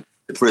Plains. And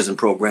the prison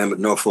program at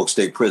Norfolk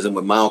State Prison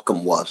where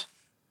Malcolm was.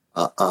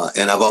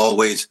 And I've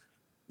always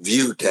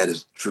viewed that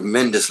as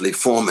tremendously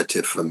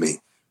formative for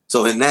me.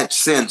 So in that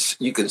sense,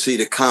 you can see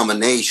the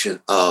combination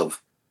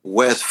of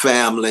West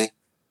family,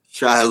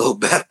 Shiloh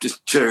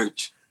Baptist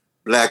Church,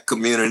 Black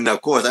community. And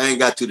of course, I ain't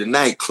got to the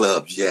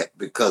nightclubs yet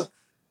because,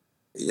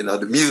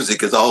 the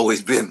music has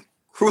always been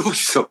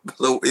crucial.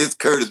 So it's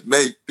Curtis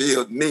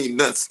Mayfield,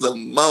 Nina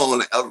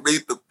Simone,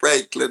 Aretha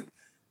Franklin,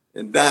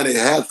 and Donny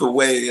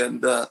Hathaway,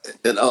 and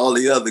all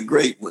the other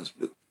great ones.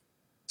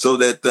 So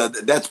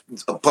that's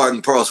a part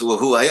and parcel of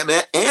who I am.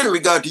 And in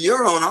regard to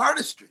your own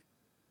artistry,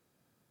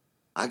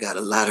 I got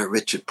a lot of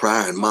Richard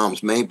Pryor and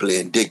Moms Mabley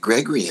and Dick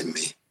Gregory in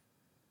me.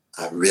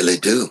 I really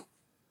do.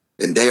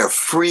 And they are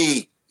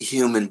free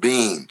human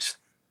beings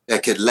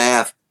that could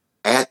laugh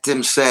at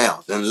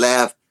themselves and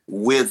laugh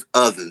with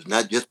others,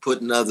 not just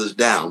putting others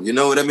down. You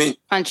know what I mean?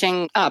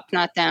 Punching up,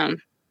 not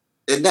down.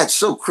 And that's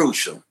so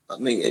crucial. I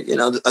mean,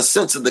 a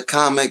sense of the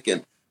comic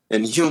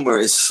and humor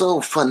is so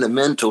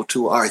fundamental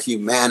to our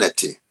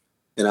humanity.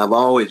 And I've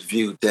always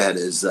viewed that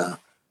as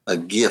a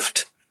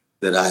gift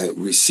that I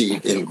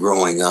received in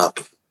growing up,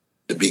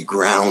 to be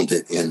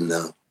grounded in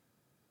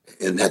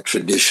that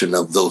tradition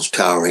of those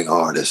towering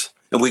artists.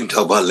 And we can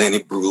talk about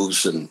Lenny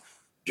Bruce and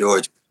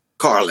George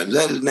Carlin. Is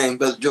that his name,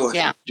 Brother George?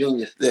 Yeah.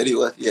 Genius, that he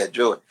was? Yeah,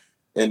 George.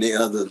 And the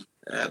others,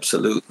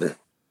 absolutely.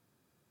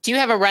 Do you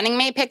have a running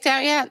mate picked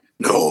out yet?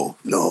 No,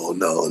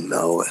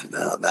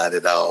 not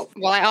at all.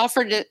 Well, I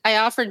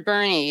offered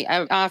Bernie.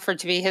 I offered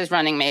to be his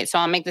running mate, so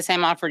I'll make the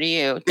same offer to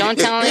you. Don't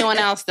tell anyone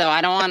else, though.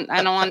 I don't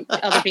want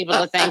other people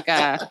to think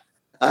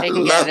they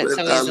can get it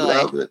so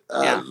easily.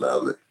 I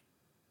love it.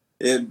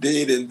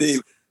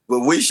 Indeed.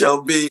 But we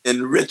shall be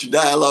in rich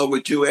dialogue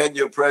with you and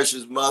your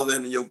precious mother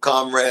and your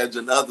comrades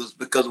and others,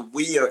 because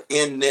we are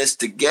in this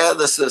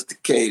together, Sister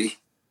Katie.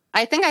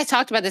 I think I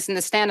talked about this in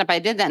the stand-up I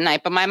did that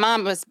night, but my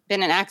mom has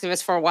been an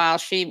activist for a while.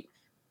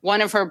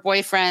 One of her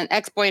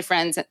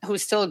ex-boyfriends,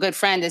 who's still a good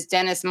friend, is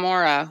Dennis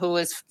Mora, who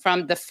was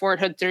from the Fort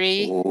Hood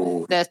Three,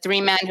 the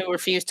three men who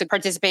refused to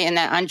participate in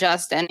that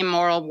unjust and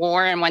immoral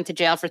war and went to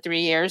jail for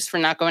 3 years for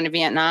not going to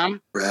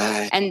Vietnam.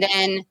 Right. And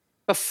then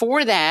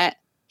before that,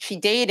 she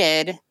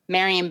dated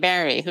Marion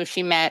Barry, who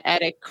she met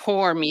at a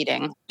CORE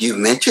meeting. You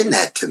mentioned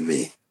that to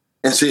me.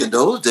 And see, in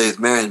those days,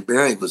 Marion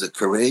Barry was a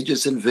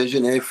courageous and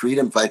visionary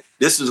freedom fighter.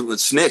 This is with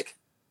SNCC.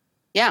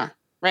 Yeah,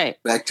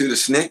 right. Back to the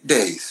SNCC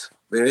days,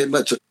 very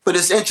much. But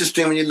it's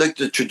interesting when you look at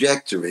the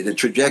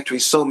trajectory,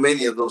 so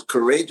many of those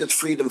courageous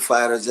freedom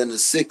fighters in the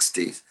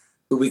 60s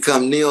who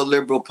become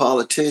neoliberal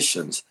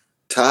politicians,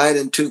 tied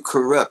into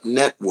corrupt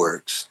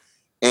networks,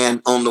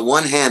 and on the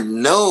one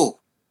hand know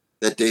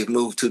that they've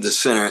moved to the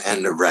center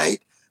and the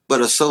right, but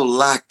are so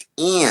locked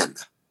in.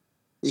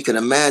 You can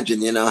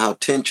imagine, how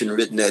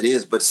tension-ridden that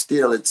is, but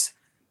still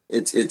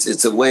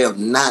it's a way of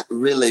not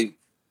really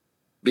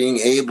being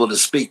able to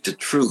speak the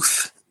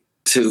truth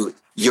to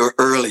your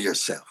earlier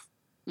self.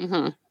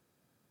 Mm-hmm.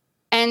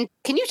 And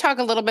can you talk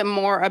a little bit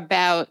more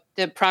about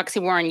the proxy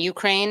war in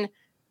Ukraine?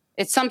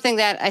 It's something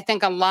that I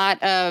think a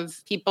lot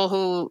of people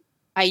who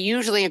I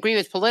usually agree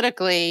with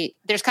politically,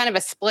 there's kind of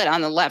a split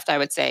on the left, I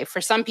would say.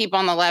 For some people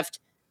on the left,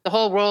 the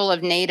whole role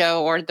of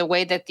NATO or the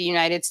way that the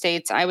United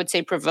States, I would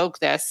say,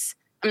 provoked this.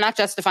 I'm not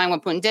justifying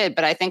what Putin did,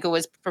 but I think it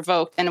was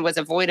provoked and it was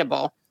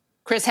avoidable.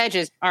 Chris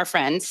Hedges, our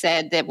friend,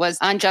 said that it was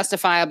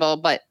unjustifiable,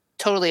 but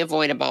totally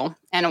avoidable,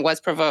 and it was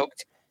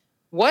provoked.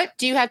 What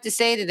do you have to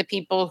say to the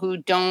people who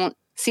don't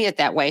see it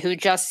that way, who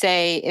just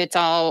say it's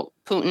all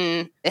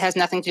Putin, it has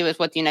nothing to do with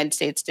what the United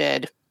States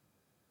did?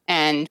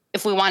 And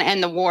if we want to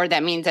end the war,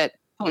 that means that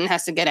Putin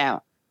has to get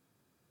out.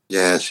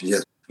 Yes.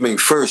 I mean,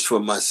 first for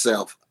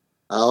myself,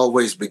 I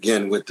always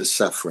begin with the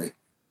suffering.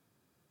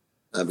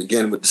 I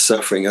begin with the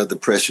suffering of the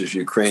precious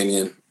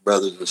Ukrainian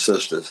brothers and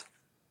sisters.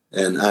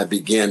 And I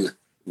begin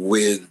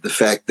with the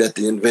fact that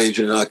the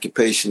invasion and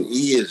occupation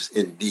is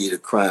indeed a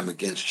crime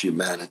against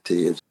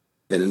humanity. And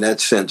in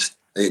that sense,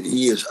 it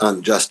is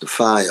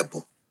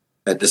unjustifiable.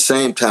 At the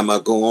same time, I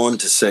go on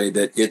to say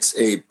that it's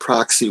a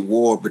proxy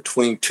war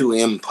between two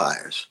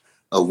empires.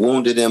 A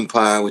wounded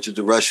empire, which is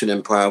the Russian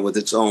Empire with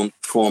its own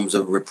forms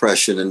of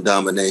repression and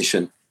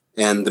domination,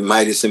 and the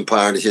mightiest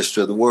empire in the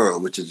history of the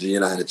world, which is the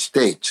United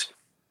States.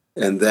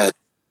 And that,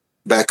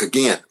 back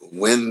again,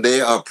 when they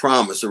are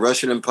promised, the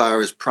Russian Empire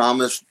is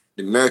promised,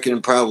 the American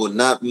Empire will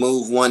not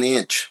move 1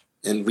 inch.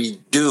 And we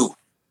do.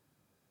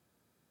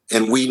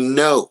 And we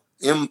know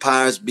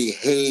empires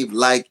behave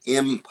like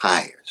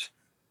empires.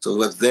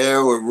 So if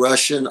there were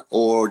Russian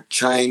or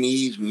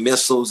Chinese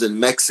missiles in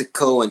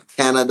Mexico and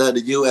Canada,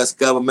 the U.S.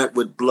 government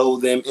would blow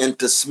them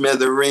into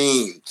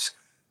smithereens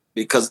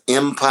because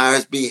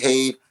empires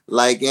behave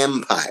like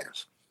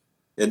empires.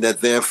 And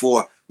that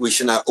therefore, we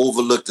should not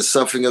overlook the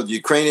suffering of the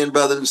Ukrainian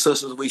brothers and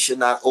sisters. We should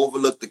not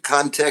overlook the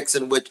context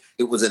in which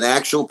it was an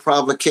actual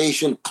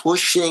provocation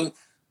pushing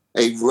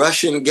a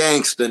Russian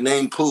gangster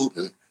named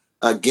Putin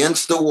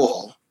against the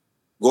wall.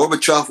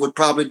 Gorbachev would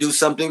probably do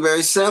something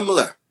very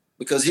similar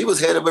because he was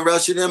head of a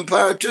Russian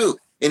empire too.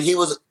 And he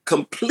was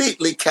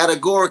completely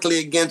categorically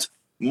against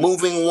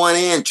moving 1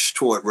 inch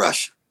toward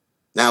Russia.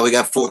 Now we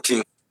got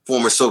 14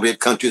 former Soviet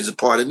countries as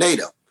part of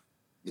NATO,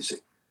 you see.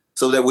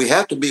 So that we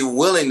have to be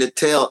willing to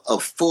tell a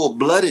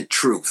full-blooded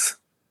truth.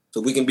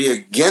 So we can be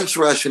against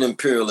Russian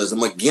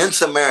imperialism,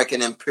 against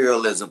American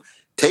imperialism,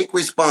 take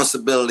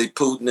responsibility,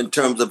 Putin, in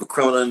terms of a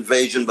criminal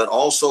invasion, but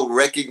also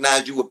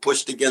recognize you were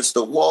pushed against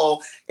the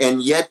wall,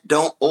 and yet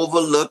don't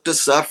overlook the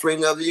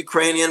suffering of the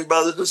Ukrainian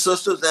brothers and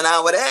sisters. And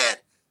I would add,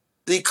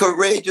 the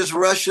courageous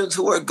Russians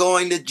who are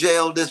going to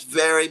jail this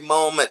very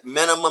moment,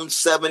 minimum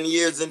 7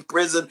 years in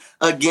prison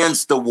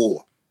against the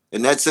war.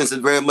 In that sense,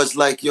 it's very much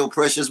like your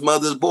precious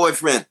mother's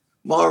boyfriend,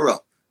 Mara,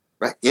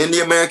 right? In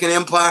the American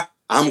empire,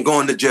 I'm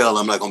going to jail.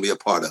 I'm not going to be a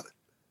part of it.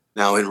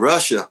 Now, in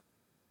Russia,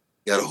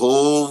 you got a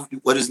whole,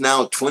 what is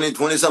now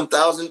 20-some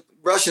thousand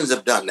Russians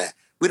have done that.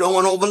 We don't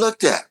want to overlook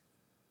that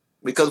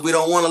because we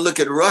don't want to look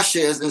at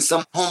Russia as in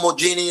some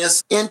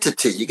homogeneous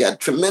entity. You got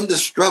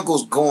tremendous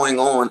struggles going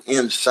on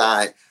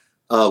inside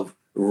of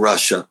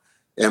Russia,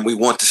 and we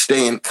want to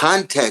stay in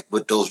contact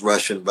with those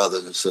Russian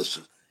brothers and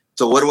sisters.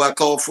 So what do I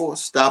call for?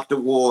 Stop the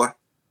war,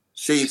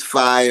 cease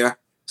fire,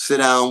 sit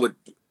down with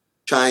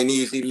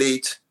Chinese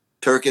elites,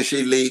 Turkish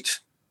elites,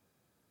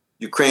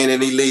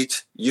 Ukrainian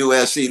elites,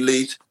 U.S.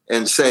 elites,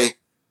 and say,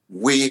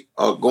 we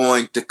are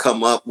going to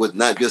come up with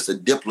not just a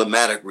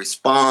diplomatic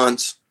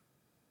response,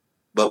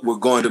 but we're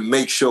going to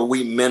make sure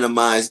we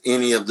minimize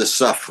any of the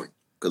suffering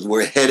because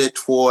we're headed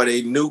toward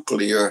a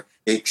nuclear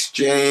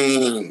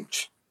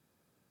exchange.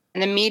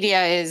 And the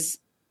media is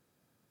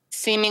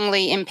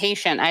seemingly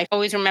impatient. I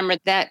always remember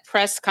that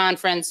press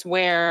conference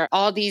where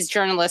all these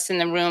journalists in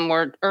the room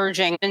were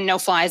urging a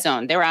no-fly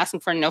zone. They were asking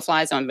for a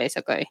no-fly zone,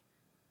 basically.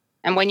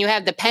 And when you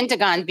have the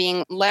Pentagon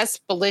being less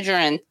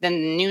belligerent than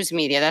the news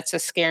media, that's a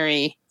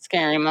scary,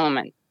 scary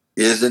moment.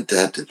 Isn't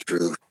that the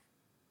truth?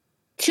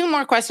 2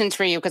 more questions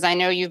for you, because I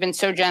know you've been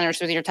so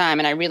generous with your time,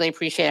 and I really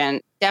appreciate it.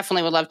 And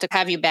definitely would love to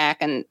have you back.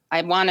 And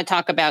I want to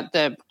talk about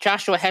the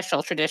Joshua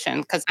Heschel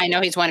tradition, because I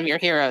know he's one of your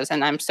heroes,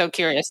 and I'm so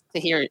curious to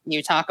hear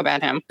you talk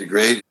about him. The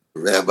great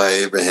Rabbi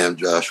Abraham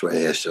Joshua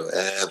Heschel,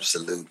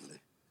 absolutely.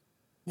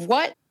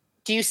 What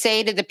do you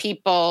say to the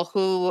people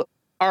who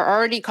are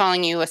already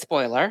calling you a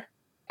spoiler?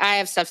 I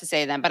have stuff to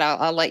say to them, but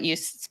I'll let you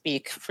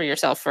speak for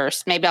yourself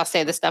first. Maybe I'll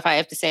say the stuff I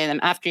have to say to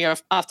them after you're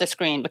off the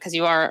screen, because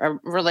you are a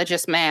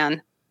religious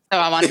man. So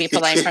I want to be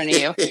polite in front of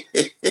you.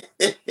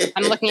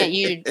 I'm looking at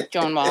you,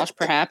 Joan Walsh,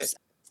 perhaps,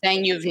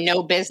 saying you have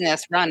no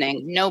business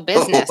running. No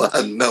business. Oh,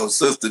 I know,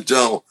 Sister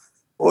Joan.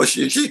 Or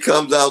she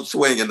comes out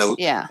swinging.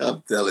 Yeah.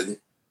 I'm telling you.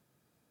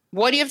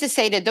 What do you have to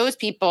say to those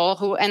people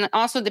who, and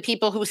also the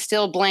people who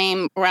still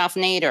blame Ralph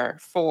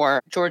Nader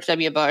for George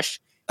W. Bush?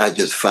 I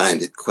just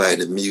find it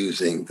quite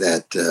amusing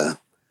that the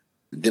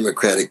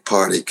Democratic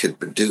Party could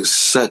produce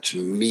such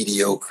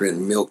mediocre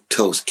and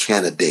milquetoast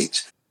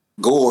candidates.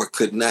 Gore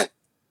could not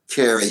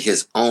carry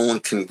his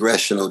own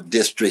congressional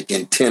district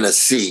in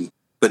Tennessee,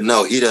 but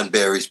no, he doesn't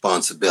bear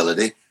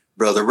responsibility.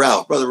 Brother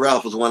Ralph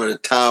was one of the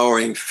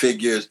towering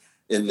figures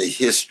in the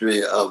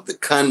history of the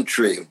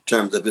country in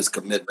terms of his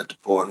commitment to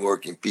poor and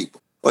working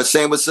people. Or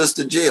same with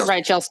Sister Jill.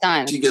 Right, Jill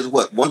Stein. She gets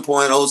what,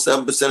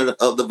 1.07%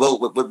 of the vote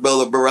with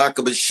Brother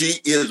Barack, but she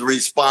is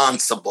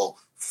responsible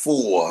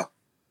for.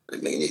 I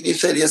mean, you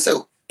say to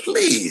yourself,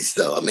 please,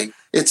 though. I mean,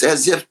 it's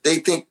as if they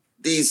think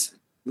these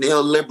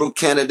neoliberal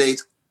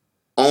candidates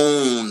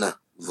own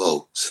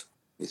votes.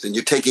 He said,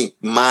 you're taking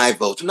my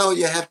votes. No,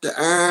 you have to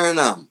earn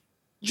them.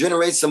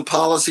 Generate some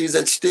policies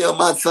that steal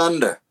my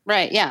thunder.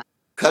 Right, yeah.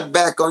 Cut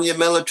back on your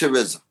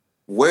militarism.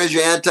 Where's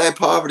your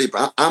anti-poverty?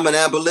 I'm an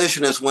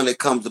abolitionist when it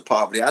comes to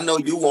poverty. I know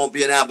you won't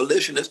be an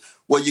abolitionist.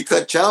 Well, you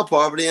cut child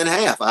poverty in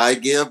half. I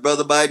give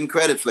Brother Biden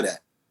credit for that.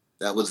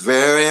 That was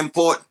very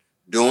important.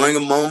 During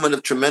a moment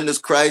of tremendous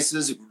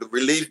crisis, the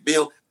relief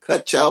bill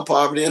cut child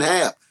poverty in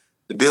half.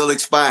 The bill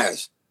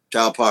expires.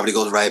 Child poverty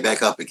goes right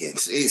back up again.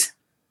 See,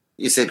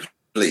 you say,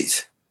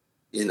 please,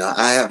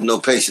 I have no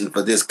patience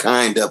for this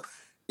kind of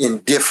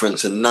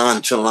indifference and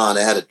nonchalant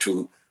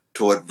attitude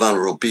toward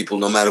vulnerable people,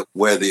 no matter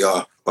where they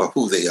are or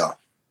who they are.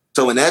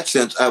 So in that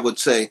sense, I would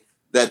say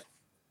that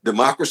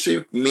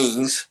democracy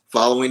means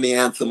following the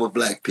anthem of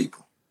Black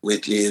people,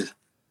 which is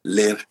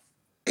lift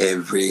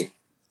every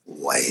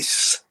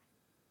voice.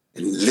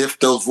 And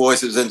lift those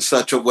voices in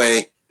such a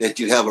way that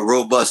you have a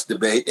robust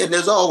debate. And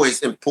there's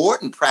always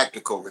important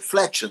practical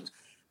reflections,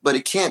 but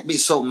it can't be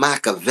so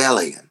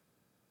Machiavellian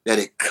that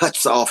it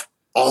cuts off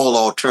all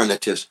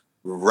alternatives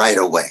right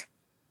away.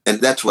 And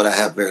that's what I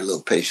have very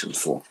little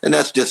patience for. And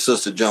that's just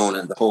Sister Joan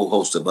and the whole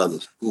host of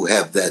others who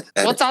have that.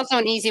 Well, it's also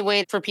an easy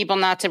way for people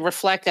not to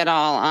reflect at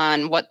all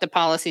on what the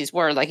policies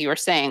were, like you were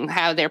saying,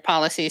 how their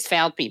policies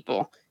failed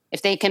people.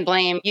 If they can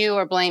blame you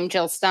or blame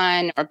Jill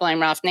Stein or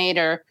blame Ralph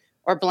Nader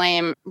or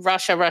blame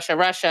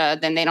Russia,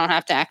 then they don't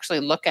have to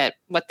actually look at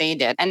what they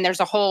did. And there's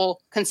a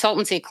whole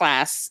consultancy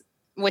class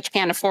which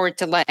can't afford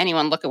to let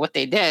anyone look at what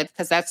they did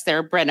because that's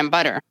their bread and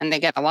butter. And they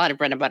get a lot of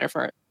bread and butter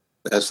for it.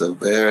 That's a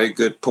very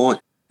good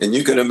point. And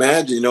you can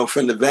imagine,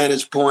 from the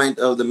vantage point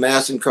of the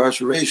mass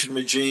incarceration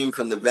regime,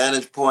 from the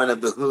vantage point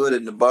of the hood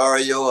and the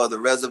barrio or the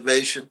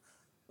reservation,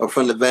 or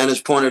from the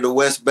vantage point of the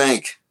West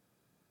Bank,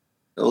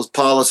 those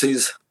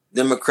policies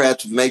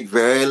Democrats make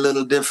very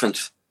little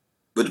difference.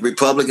 With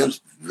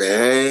Republicans,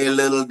 very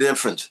little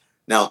difference.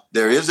 Now,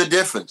 there is a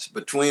difference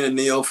between a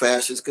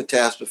neo-fascist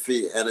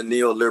catastrophe and a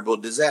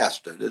neoliberal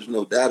disaster. There's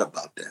no doubt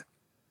about that.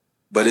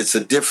 But it's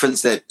a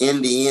difference that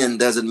in the end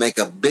doesn't make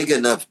a big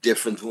enough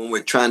difference when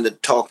we're trying to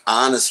talk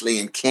honestly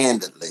and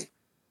candidly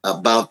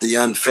about the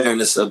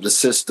unfairness of the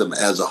system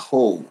as a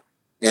whole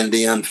and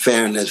the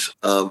unfairness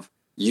of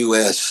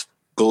U.S.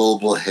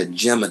 global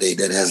hegemony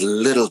that has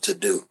little to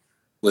do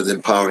with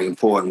empowering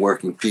poor and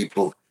working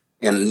people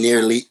and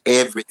nearly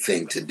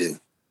everything to do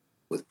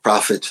with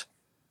profits,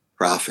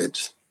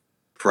 profits,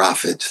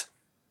 profits,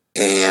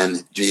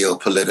 and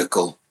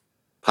geopolitical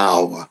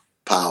power,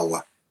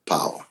 power,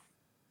 power.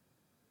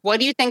 What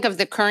do you think of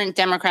the current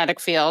Democratic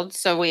field?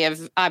 So we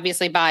have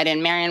obviously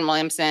Biden, Marianne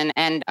Williamson,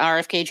 and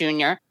RFK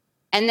Jr.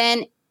 And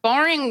then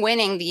barring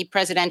winning the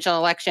presidential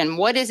election,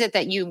 what is it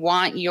that you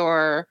want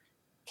your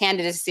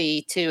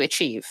candidacy to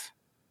achieve?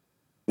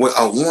 Well,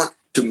 I want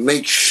to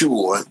make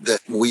sure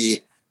that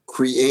we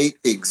create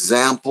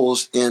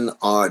examples in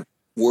our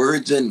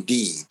words and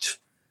deeds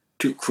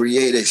to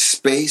create a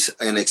space,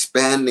 an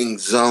expanding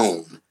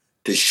zone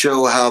to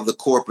show how the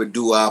corporate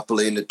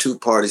duopoly and the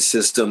two-party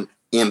system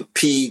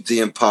impedes the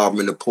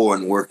empowerment of poor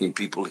and working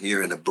people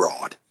here and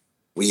abroad.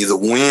 We either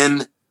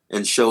win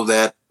and show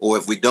that, or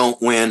if we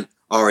don't win,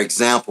 our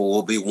example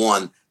will be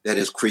one that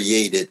has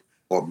created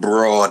or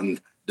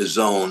broadened the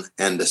zone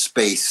and the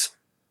space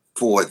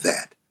for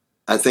that.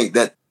 I think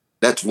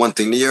that's one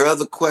thing. Your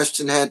other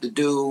question had to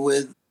do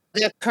with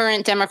the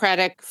current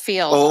Democratic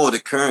field. Oh, the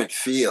current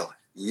field.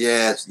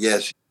 Yes,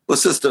 yes. Well,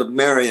 Sister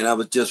Marion, I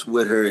was just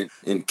with her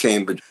in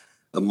Cambridge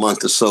a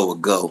month or so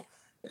ago.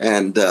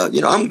 And,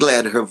 I'm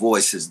glad her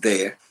voice is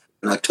there.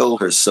 And I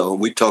told her so.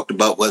 We talked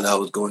about whether I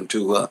was going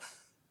to,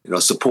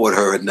 support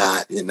her or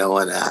not, and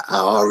I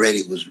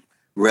already was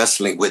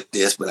wrestling with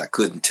this, but I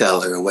couldn't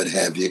tell her or what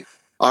have you.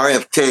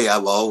 RFK,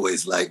 I've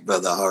always liked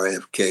Brother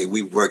RFK.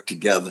 We worked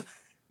together,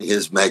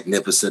 his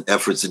magnificent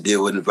efforts to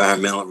deal with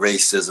environmental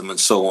racism and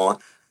so on.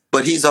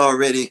 But he's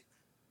already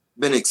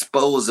been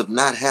exposed of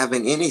not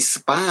having any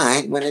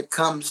spine when it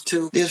comes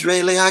to the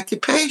Israeli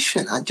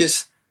occupation. I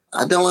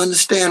don't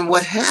understand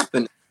what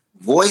happened.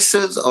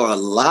 Voices or a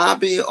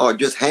lobby or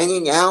just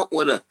hanging out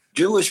with a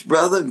Jewish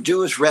brother,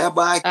 Jewish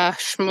rabbi.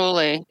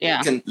 Shmuley,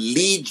 yeah. Can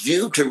lead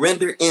you to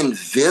render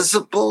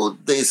invisible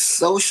the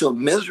social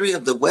misery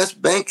of the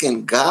West Bank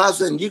and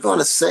Gaza. And you're going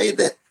to say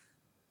that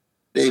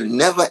they've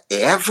never,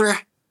 ever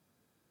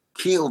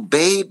killed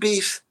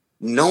babies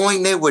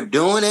knowing they were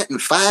doing it,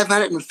 and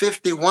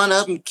 551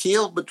 of them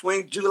killed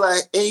between July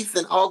 8th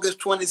and August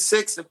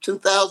 26th of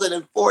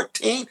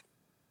 2014.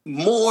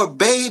 More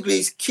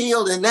babies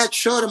killed in that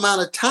short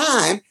amount of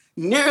time,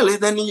 nearly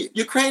than the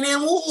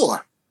Ukrainian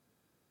war.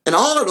 And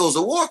all of those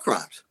are war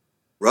crimes.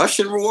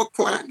 Russian war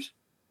crimes,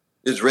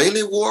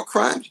 Israeli war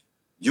crimes,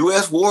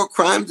 U.S. war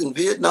crimes in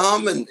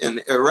Vietnam and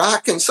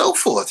Iraq and so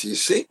forth, you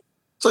see.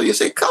 So you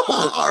say, come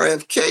on,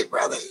 RFK,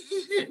 brother,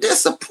 you're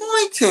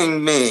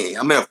disappointing me.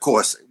 I mean, of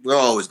course, we're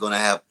always going to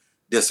have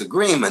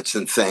disagreements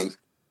and things,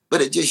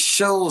 but it just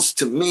shows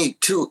to me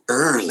too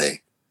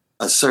early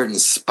a certain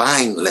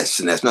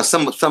spinelessness. Now,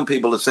 some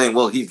people are saying,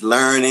 well, he's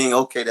learning.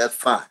 Okay, that's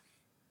fine.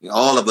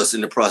 All of us in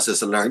the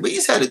process of learning, but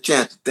he's had a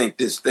chance to think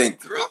this thing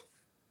through.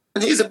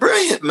 And he's a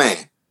brilliant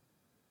man.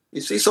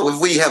 You see, so if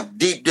we have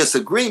deep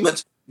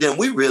disagreements, then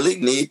we really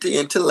need to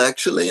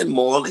intellectually and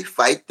morally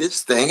fight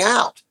this thing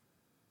out.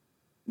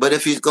 But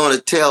if he's going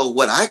to tell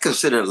what I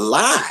consider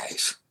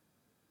lies,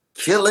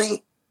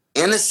 killing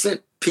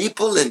innocent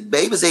people and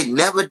babies, they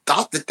never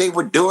thought that they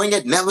were doing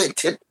it, never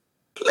intended.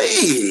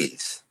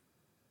 Please.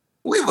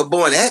 We were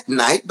born at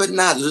night, but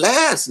not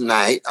last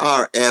night,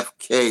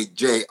 RFK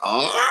Jr.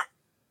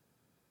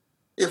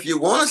 If you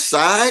want to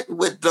side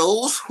with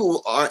those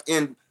who are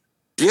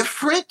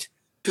indifferent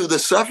to the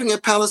suffering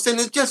of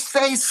Palestinians, just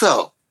say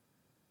so.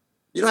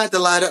 You don't have to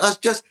lie to us,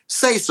 just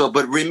say so.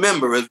 But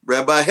remember, as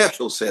Rabbi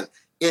Heschel says,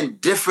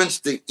 indifference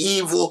to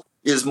evil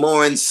is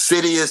more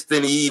insidious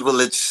than evil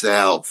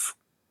itself.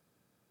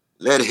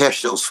 Let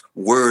Heschel's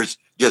words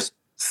just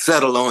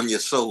settle on your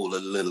soul a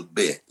little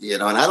bit,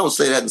 and I don't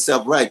say that in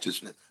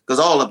self-righteousness, because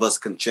all of us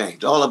can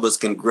change. All of us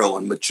can grow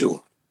and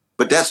mature.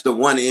 But that's the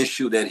one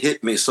issue that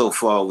hit me so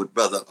far with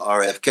Brother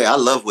RFK. I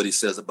love what he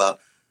says about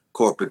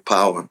corporate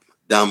power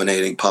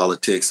dominating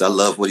politics. I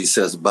love what he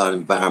says about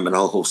environment, a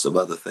whole host of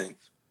other things.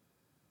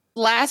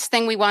 Last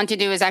thing we want to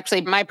do is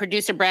actually, my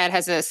producer, Brad,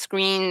 has a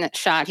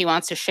screenshot he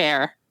wants to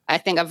share, I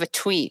think, of a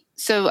tweet.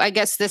 So I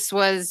guess this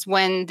was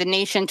when The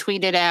Nation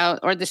tweeted out,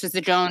 or this is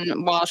the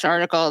Joan Walsh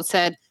article. It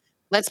said,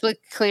 let's be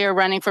clear,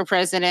 running for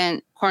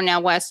president,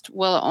 Cornel West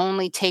will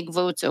only take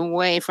votes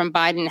away from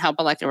Biden and help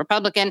elect a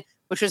Republican,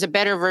 which was a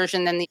better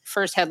version than the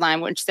first headline,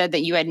 which said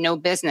that you had no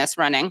business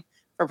running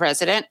for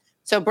president.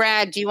 So,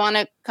 Brad, do you want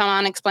to come on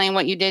and explain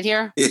what you did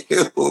here?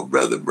 Oh,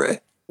 Brother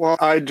Brad. Well,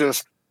 I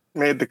just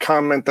made the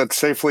comment that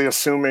safely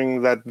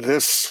assuming that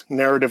this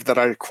narrative that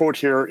I quote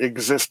here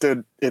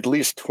existed at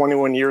least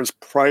 21 years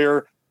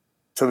prior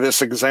to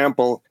this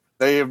example,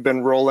 they have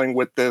been rolling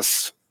with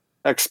this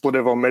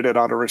expletive omitted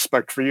out of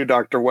respect for you,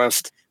 Dr.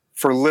 West,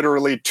 for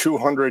literally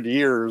 200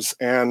 years.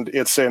 And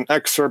it's an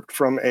excerpt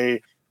from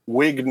a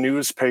Whig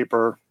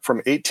newspaper from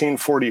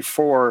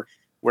 1844,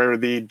 where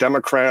the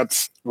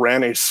Democrats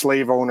ran a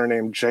slave owner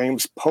named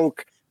James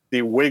Polk.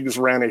 The Whigs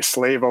ran a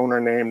slave owner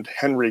named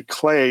Henry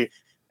Clay.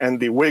 And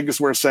the Whigs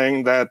were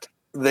saying that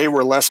they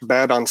were less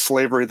bad on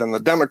slavery than the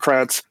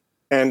Democrats.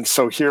 And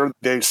so here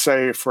they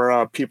say,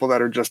 for people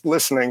that are just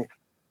listening,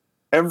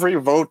 every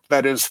vote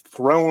that is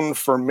thrown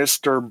for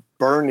Mr.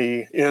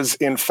 Birney is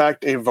in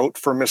fact a vote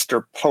for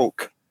Mr.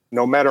 Polk.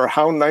 No matter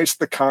how nice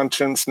the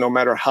conscience, no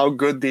matter how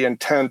good the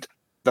intent,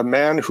 the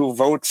man who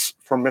votes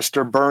for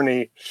Mr.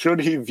 Birney, should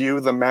he view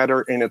the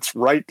matter in its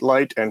right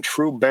light and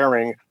true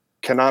bearing,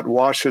 cannot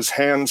wash his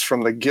hands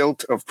from the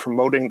guilt of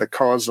promoting the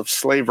cause of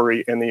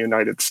slavery in the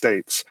United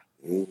States.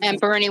 And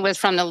Birney was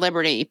from the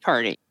Liberty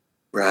Party.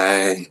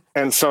 Right.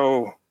 And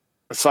so,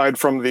 aside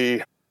from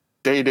the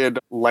dated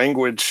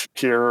language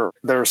here,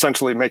 they're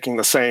essentially making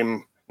the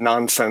same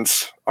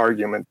nonsense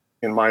argument,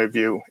 in my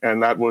view.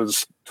 And that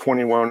was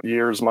 21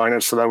 years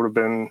minus, so that would have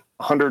been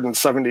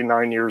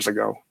 179 years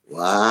ago.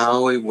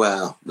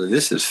 Wow.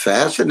 This is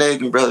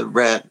fascinating, Brother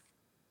Brad.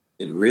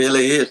 It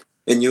really is.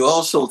 And you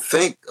also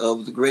think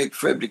of the great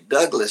Frederick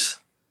Douglass,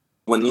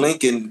 when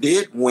Lincoln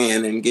did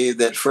win and gave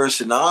that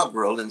first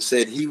inaugural and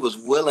said he was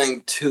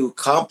willing to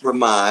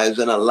compromise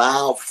and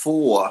allow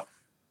for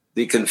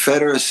the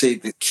Confederacy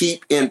to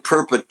keep in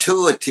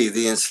perpetuity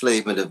the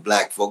enslavement of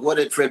black folk. What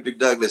did Frederick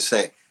Douglass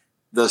say?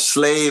 The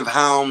slave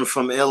hound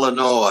from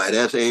Illinois,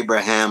 that's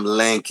Abraham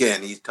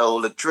Lincoln. He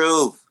told the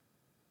truth.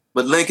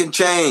 But Lincoln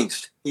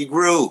changed. He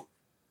grew.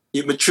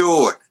 He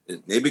matured.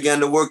 They began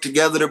to work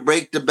together to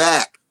break the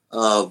back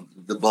of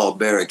the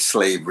barbaric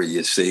slavery,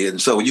 you see.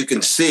 And so you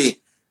can see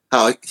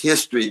how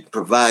history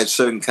provides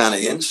certain kind of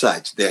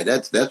insights there.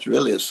 That's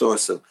really a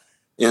source of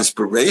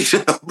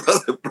inspiration,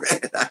 Brother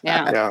Brad.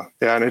 Yeah.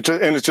 And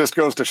it just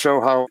goes to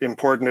show how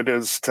important it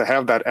is to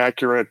have that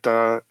accurate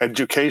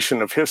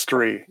education of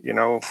history.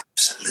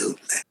 Absolutely.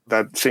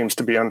 That seems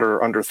to be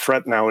under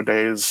threat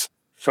nowadays,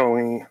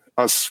 showing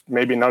us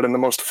maybe not in the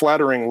most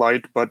flattering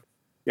light, but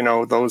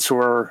those who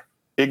are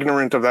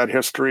ignorant of that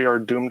history are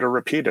doomed to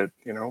repeat it.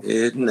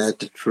 Isn't that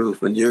the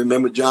truth? And you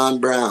remember John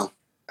Brown?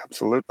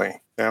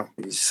 Absolutely. Yeah.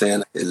 He's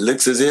saying it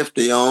looks as if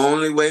the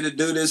only way to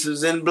do this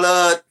is in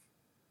blood.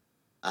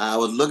 I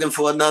was looking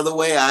for another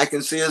way. I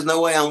can see there's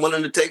no way. I'm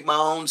willing to take my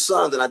own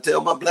sons. And I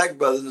tell my black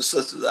brothers and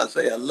sisters, I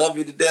say, I love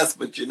you to death,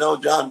 but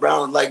John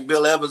Brown is like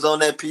Bill Evans on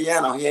that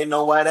piano. He ain't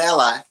no white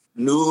ally.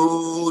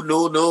 No.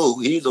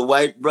 He's a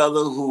white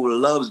brother who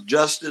loves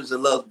justice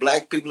and loves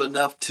black people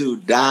enough to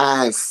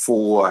die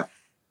for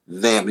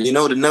them. The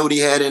note he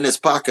had in his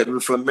pocket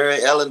was from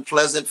Mary Ellen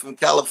Pleasant from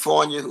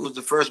California, who was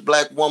the first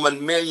black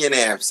woman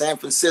millionaire, San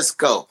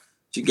Francisco.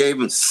 She gave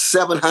him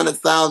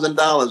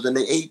 $700,000 in the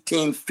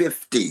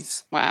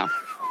 1850s. Wow.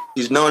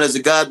 She's known as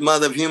the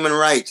godmother of human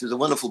rights. There's a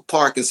wonderful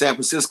park in San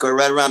Francisco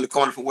right around the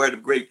corner from where the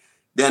great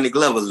Danny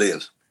Glover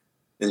lives.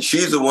 And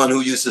she's the one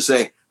who used to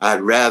say,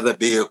 I'd rather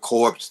be a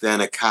corpse than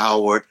a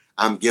coward.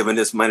 I'm giving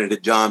this money to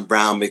John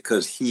Brown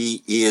because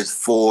he is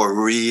for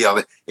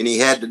real. And he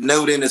had the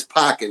note in his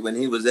pocket when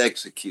he was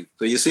executed.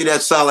 So you see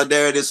that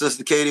solidarity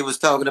Sister Katie was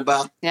talking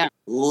about? Yeah.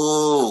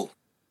 Ooh.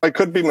 I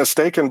could be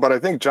mistaken, but I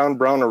think John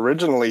Brown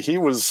originally, he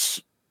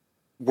was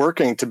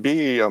working to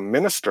be a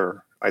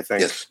minister, I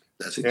think. Yes,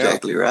 that's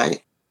exactly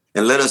right.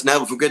 And let us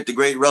never forget the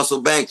great Russell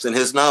Banks and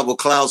his novel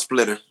Cloud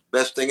Splitter,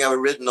 best thing ever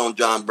written on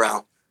John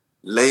Brown,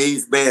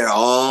 lays bare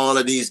all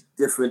of these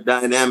different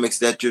dynamics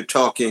that you're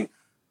talking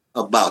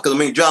about.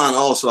 Because, John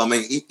also,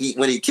 he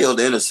when he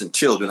killed innocent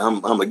children,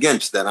 I'm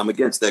against that. I'm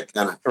against that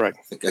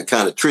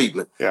kind of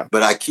treatment. Yeah.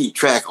 But I keep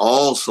track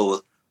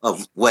also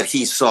of what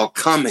he saw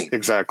coming.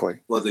 Exactly.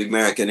 For the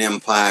American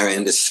Empire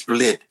and the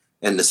split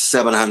and the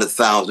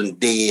 700,000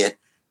 dead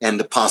and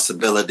the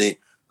possibility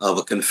of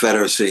a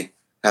Confederacy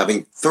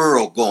having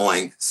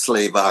thoroughgoing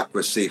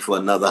slaveocracy for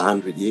another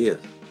 100 years.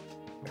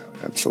 Yeah,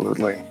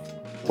 absolutely.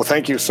 Well,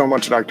 thank you so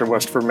much, Dr.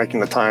 West, for making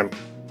the time.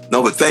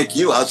 No, but thank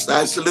you. I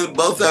salute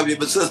both of you.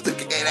 But Sister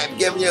Kate, I'm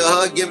giving you a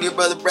hug, giving your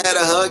brother Brad a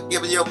hug,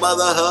 giving your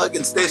mother a hug,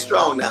 and stay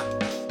strong now.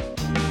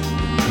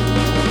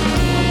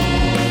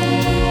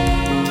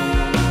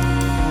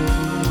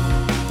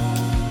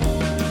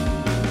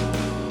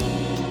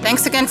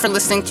 Thanks again for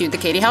listening to The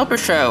Katie Halper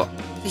Show.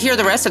 To hear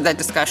the rest of that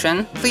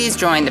discussion, please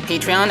join the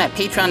Patreon at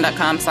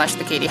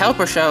patreon.com/The Katie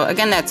Halper Show.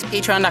 Again, that's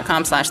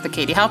patreon.com/The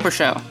Katie Halper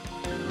Show.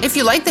 If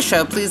you like the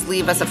show, please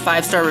leave us a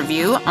 5-star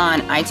review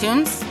on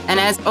iTunes. And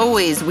as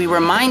always, we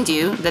remind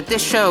you that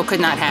this show could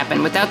not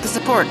happen without the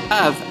support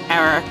of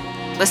our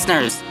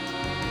listeners.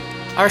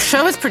 Our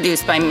show is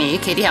produced by me,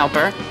 Katie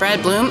Halper.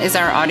 Brad Bloom is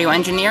our audio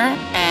engineer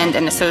and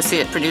an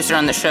associate producer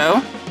on the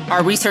show.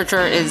 Our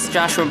researcher is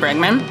Joshua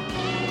Bregman.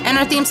 And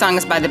our theme song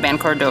is by the band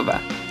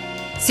Cordova.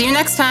 See you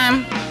next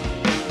time.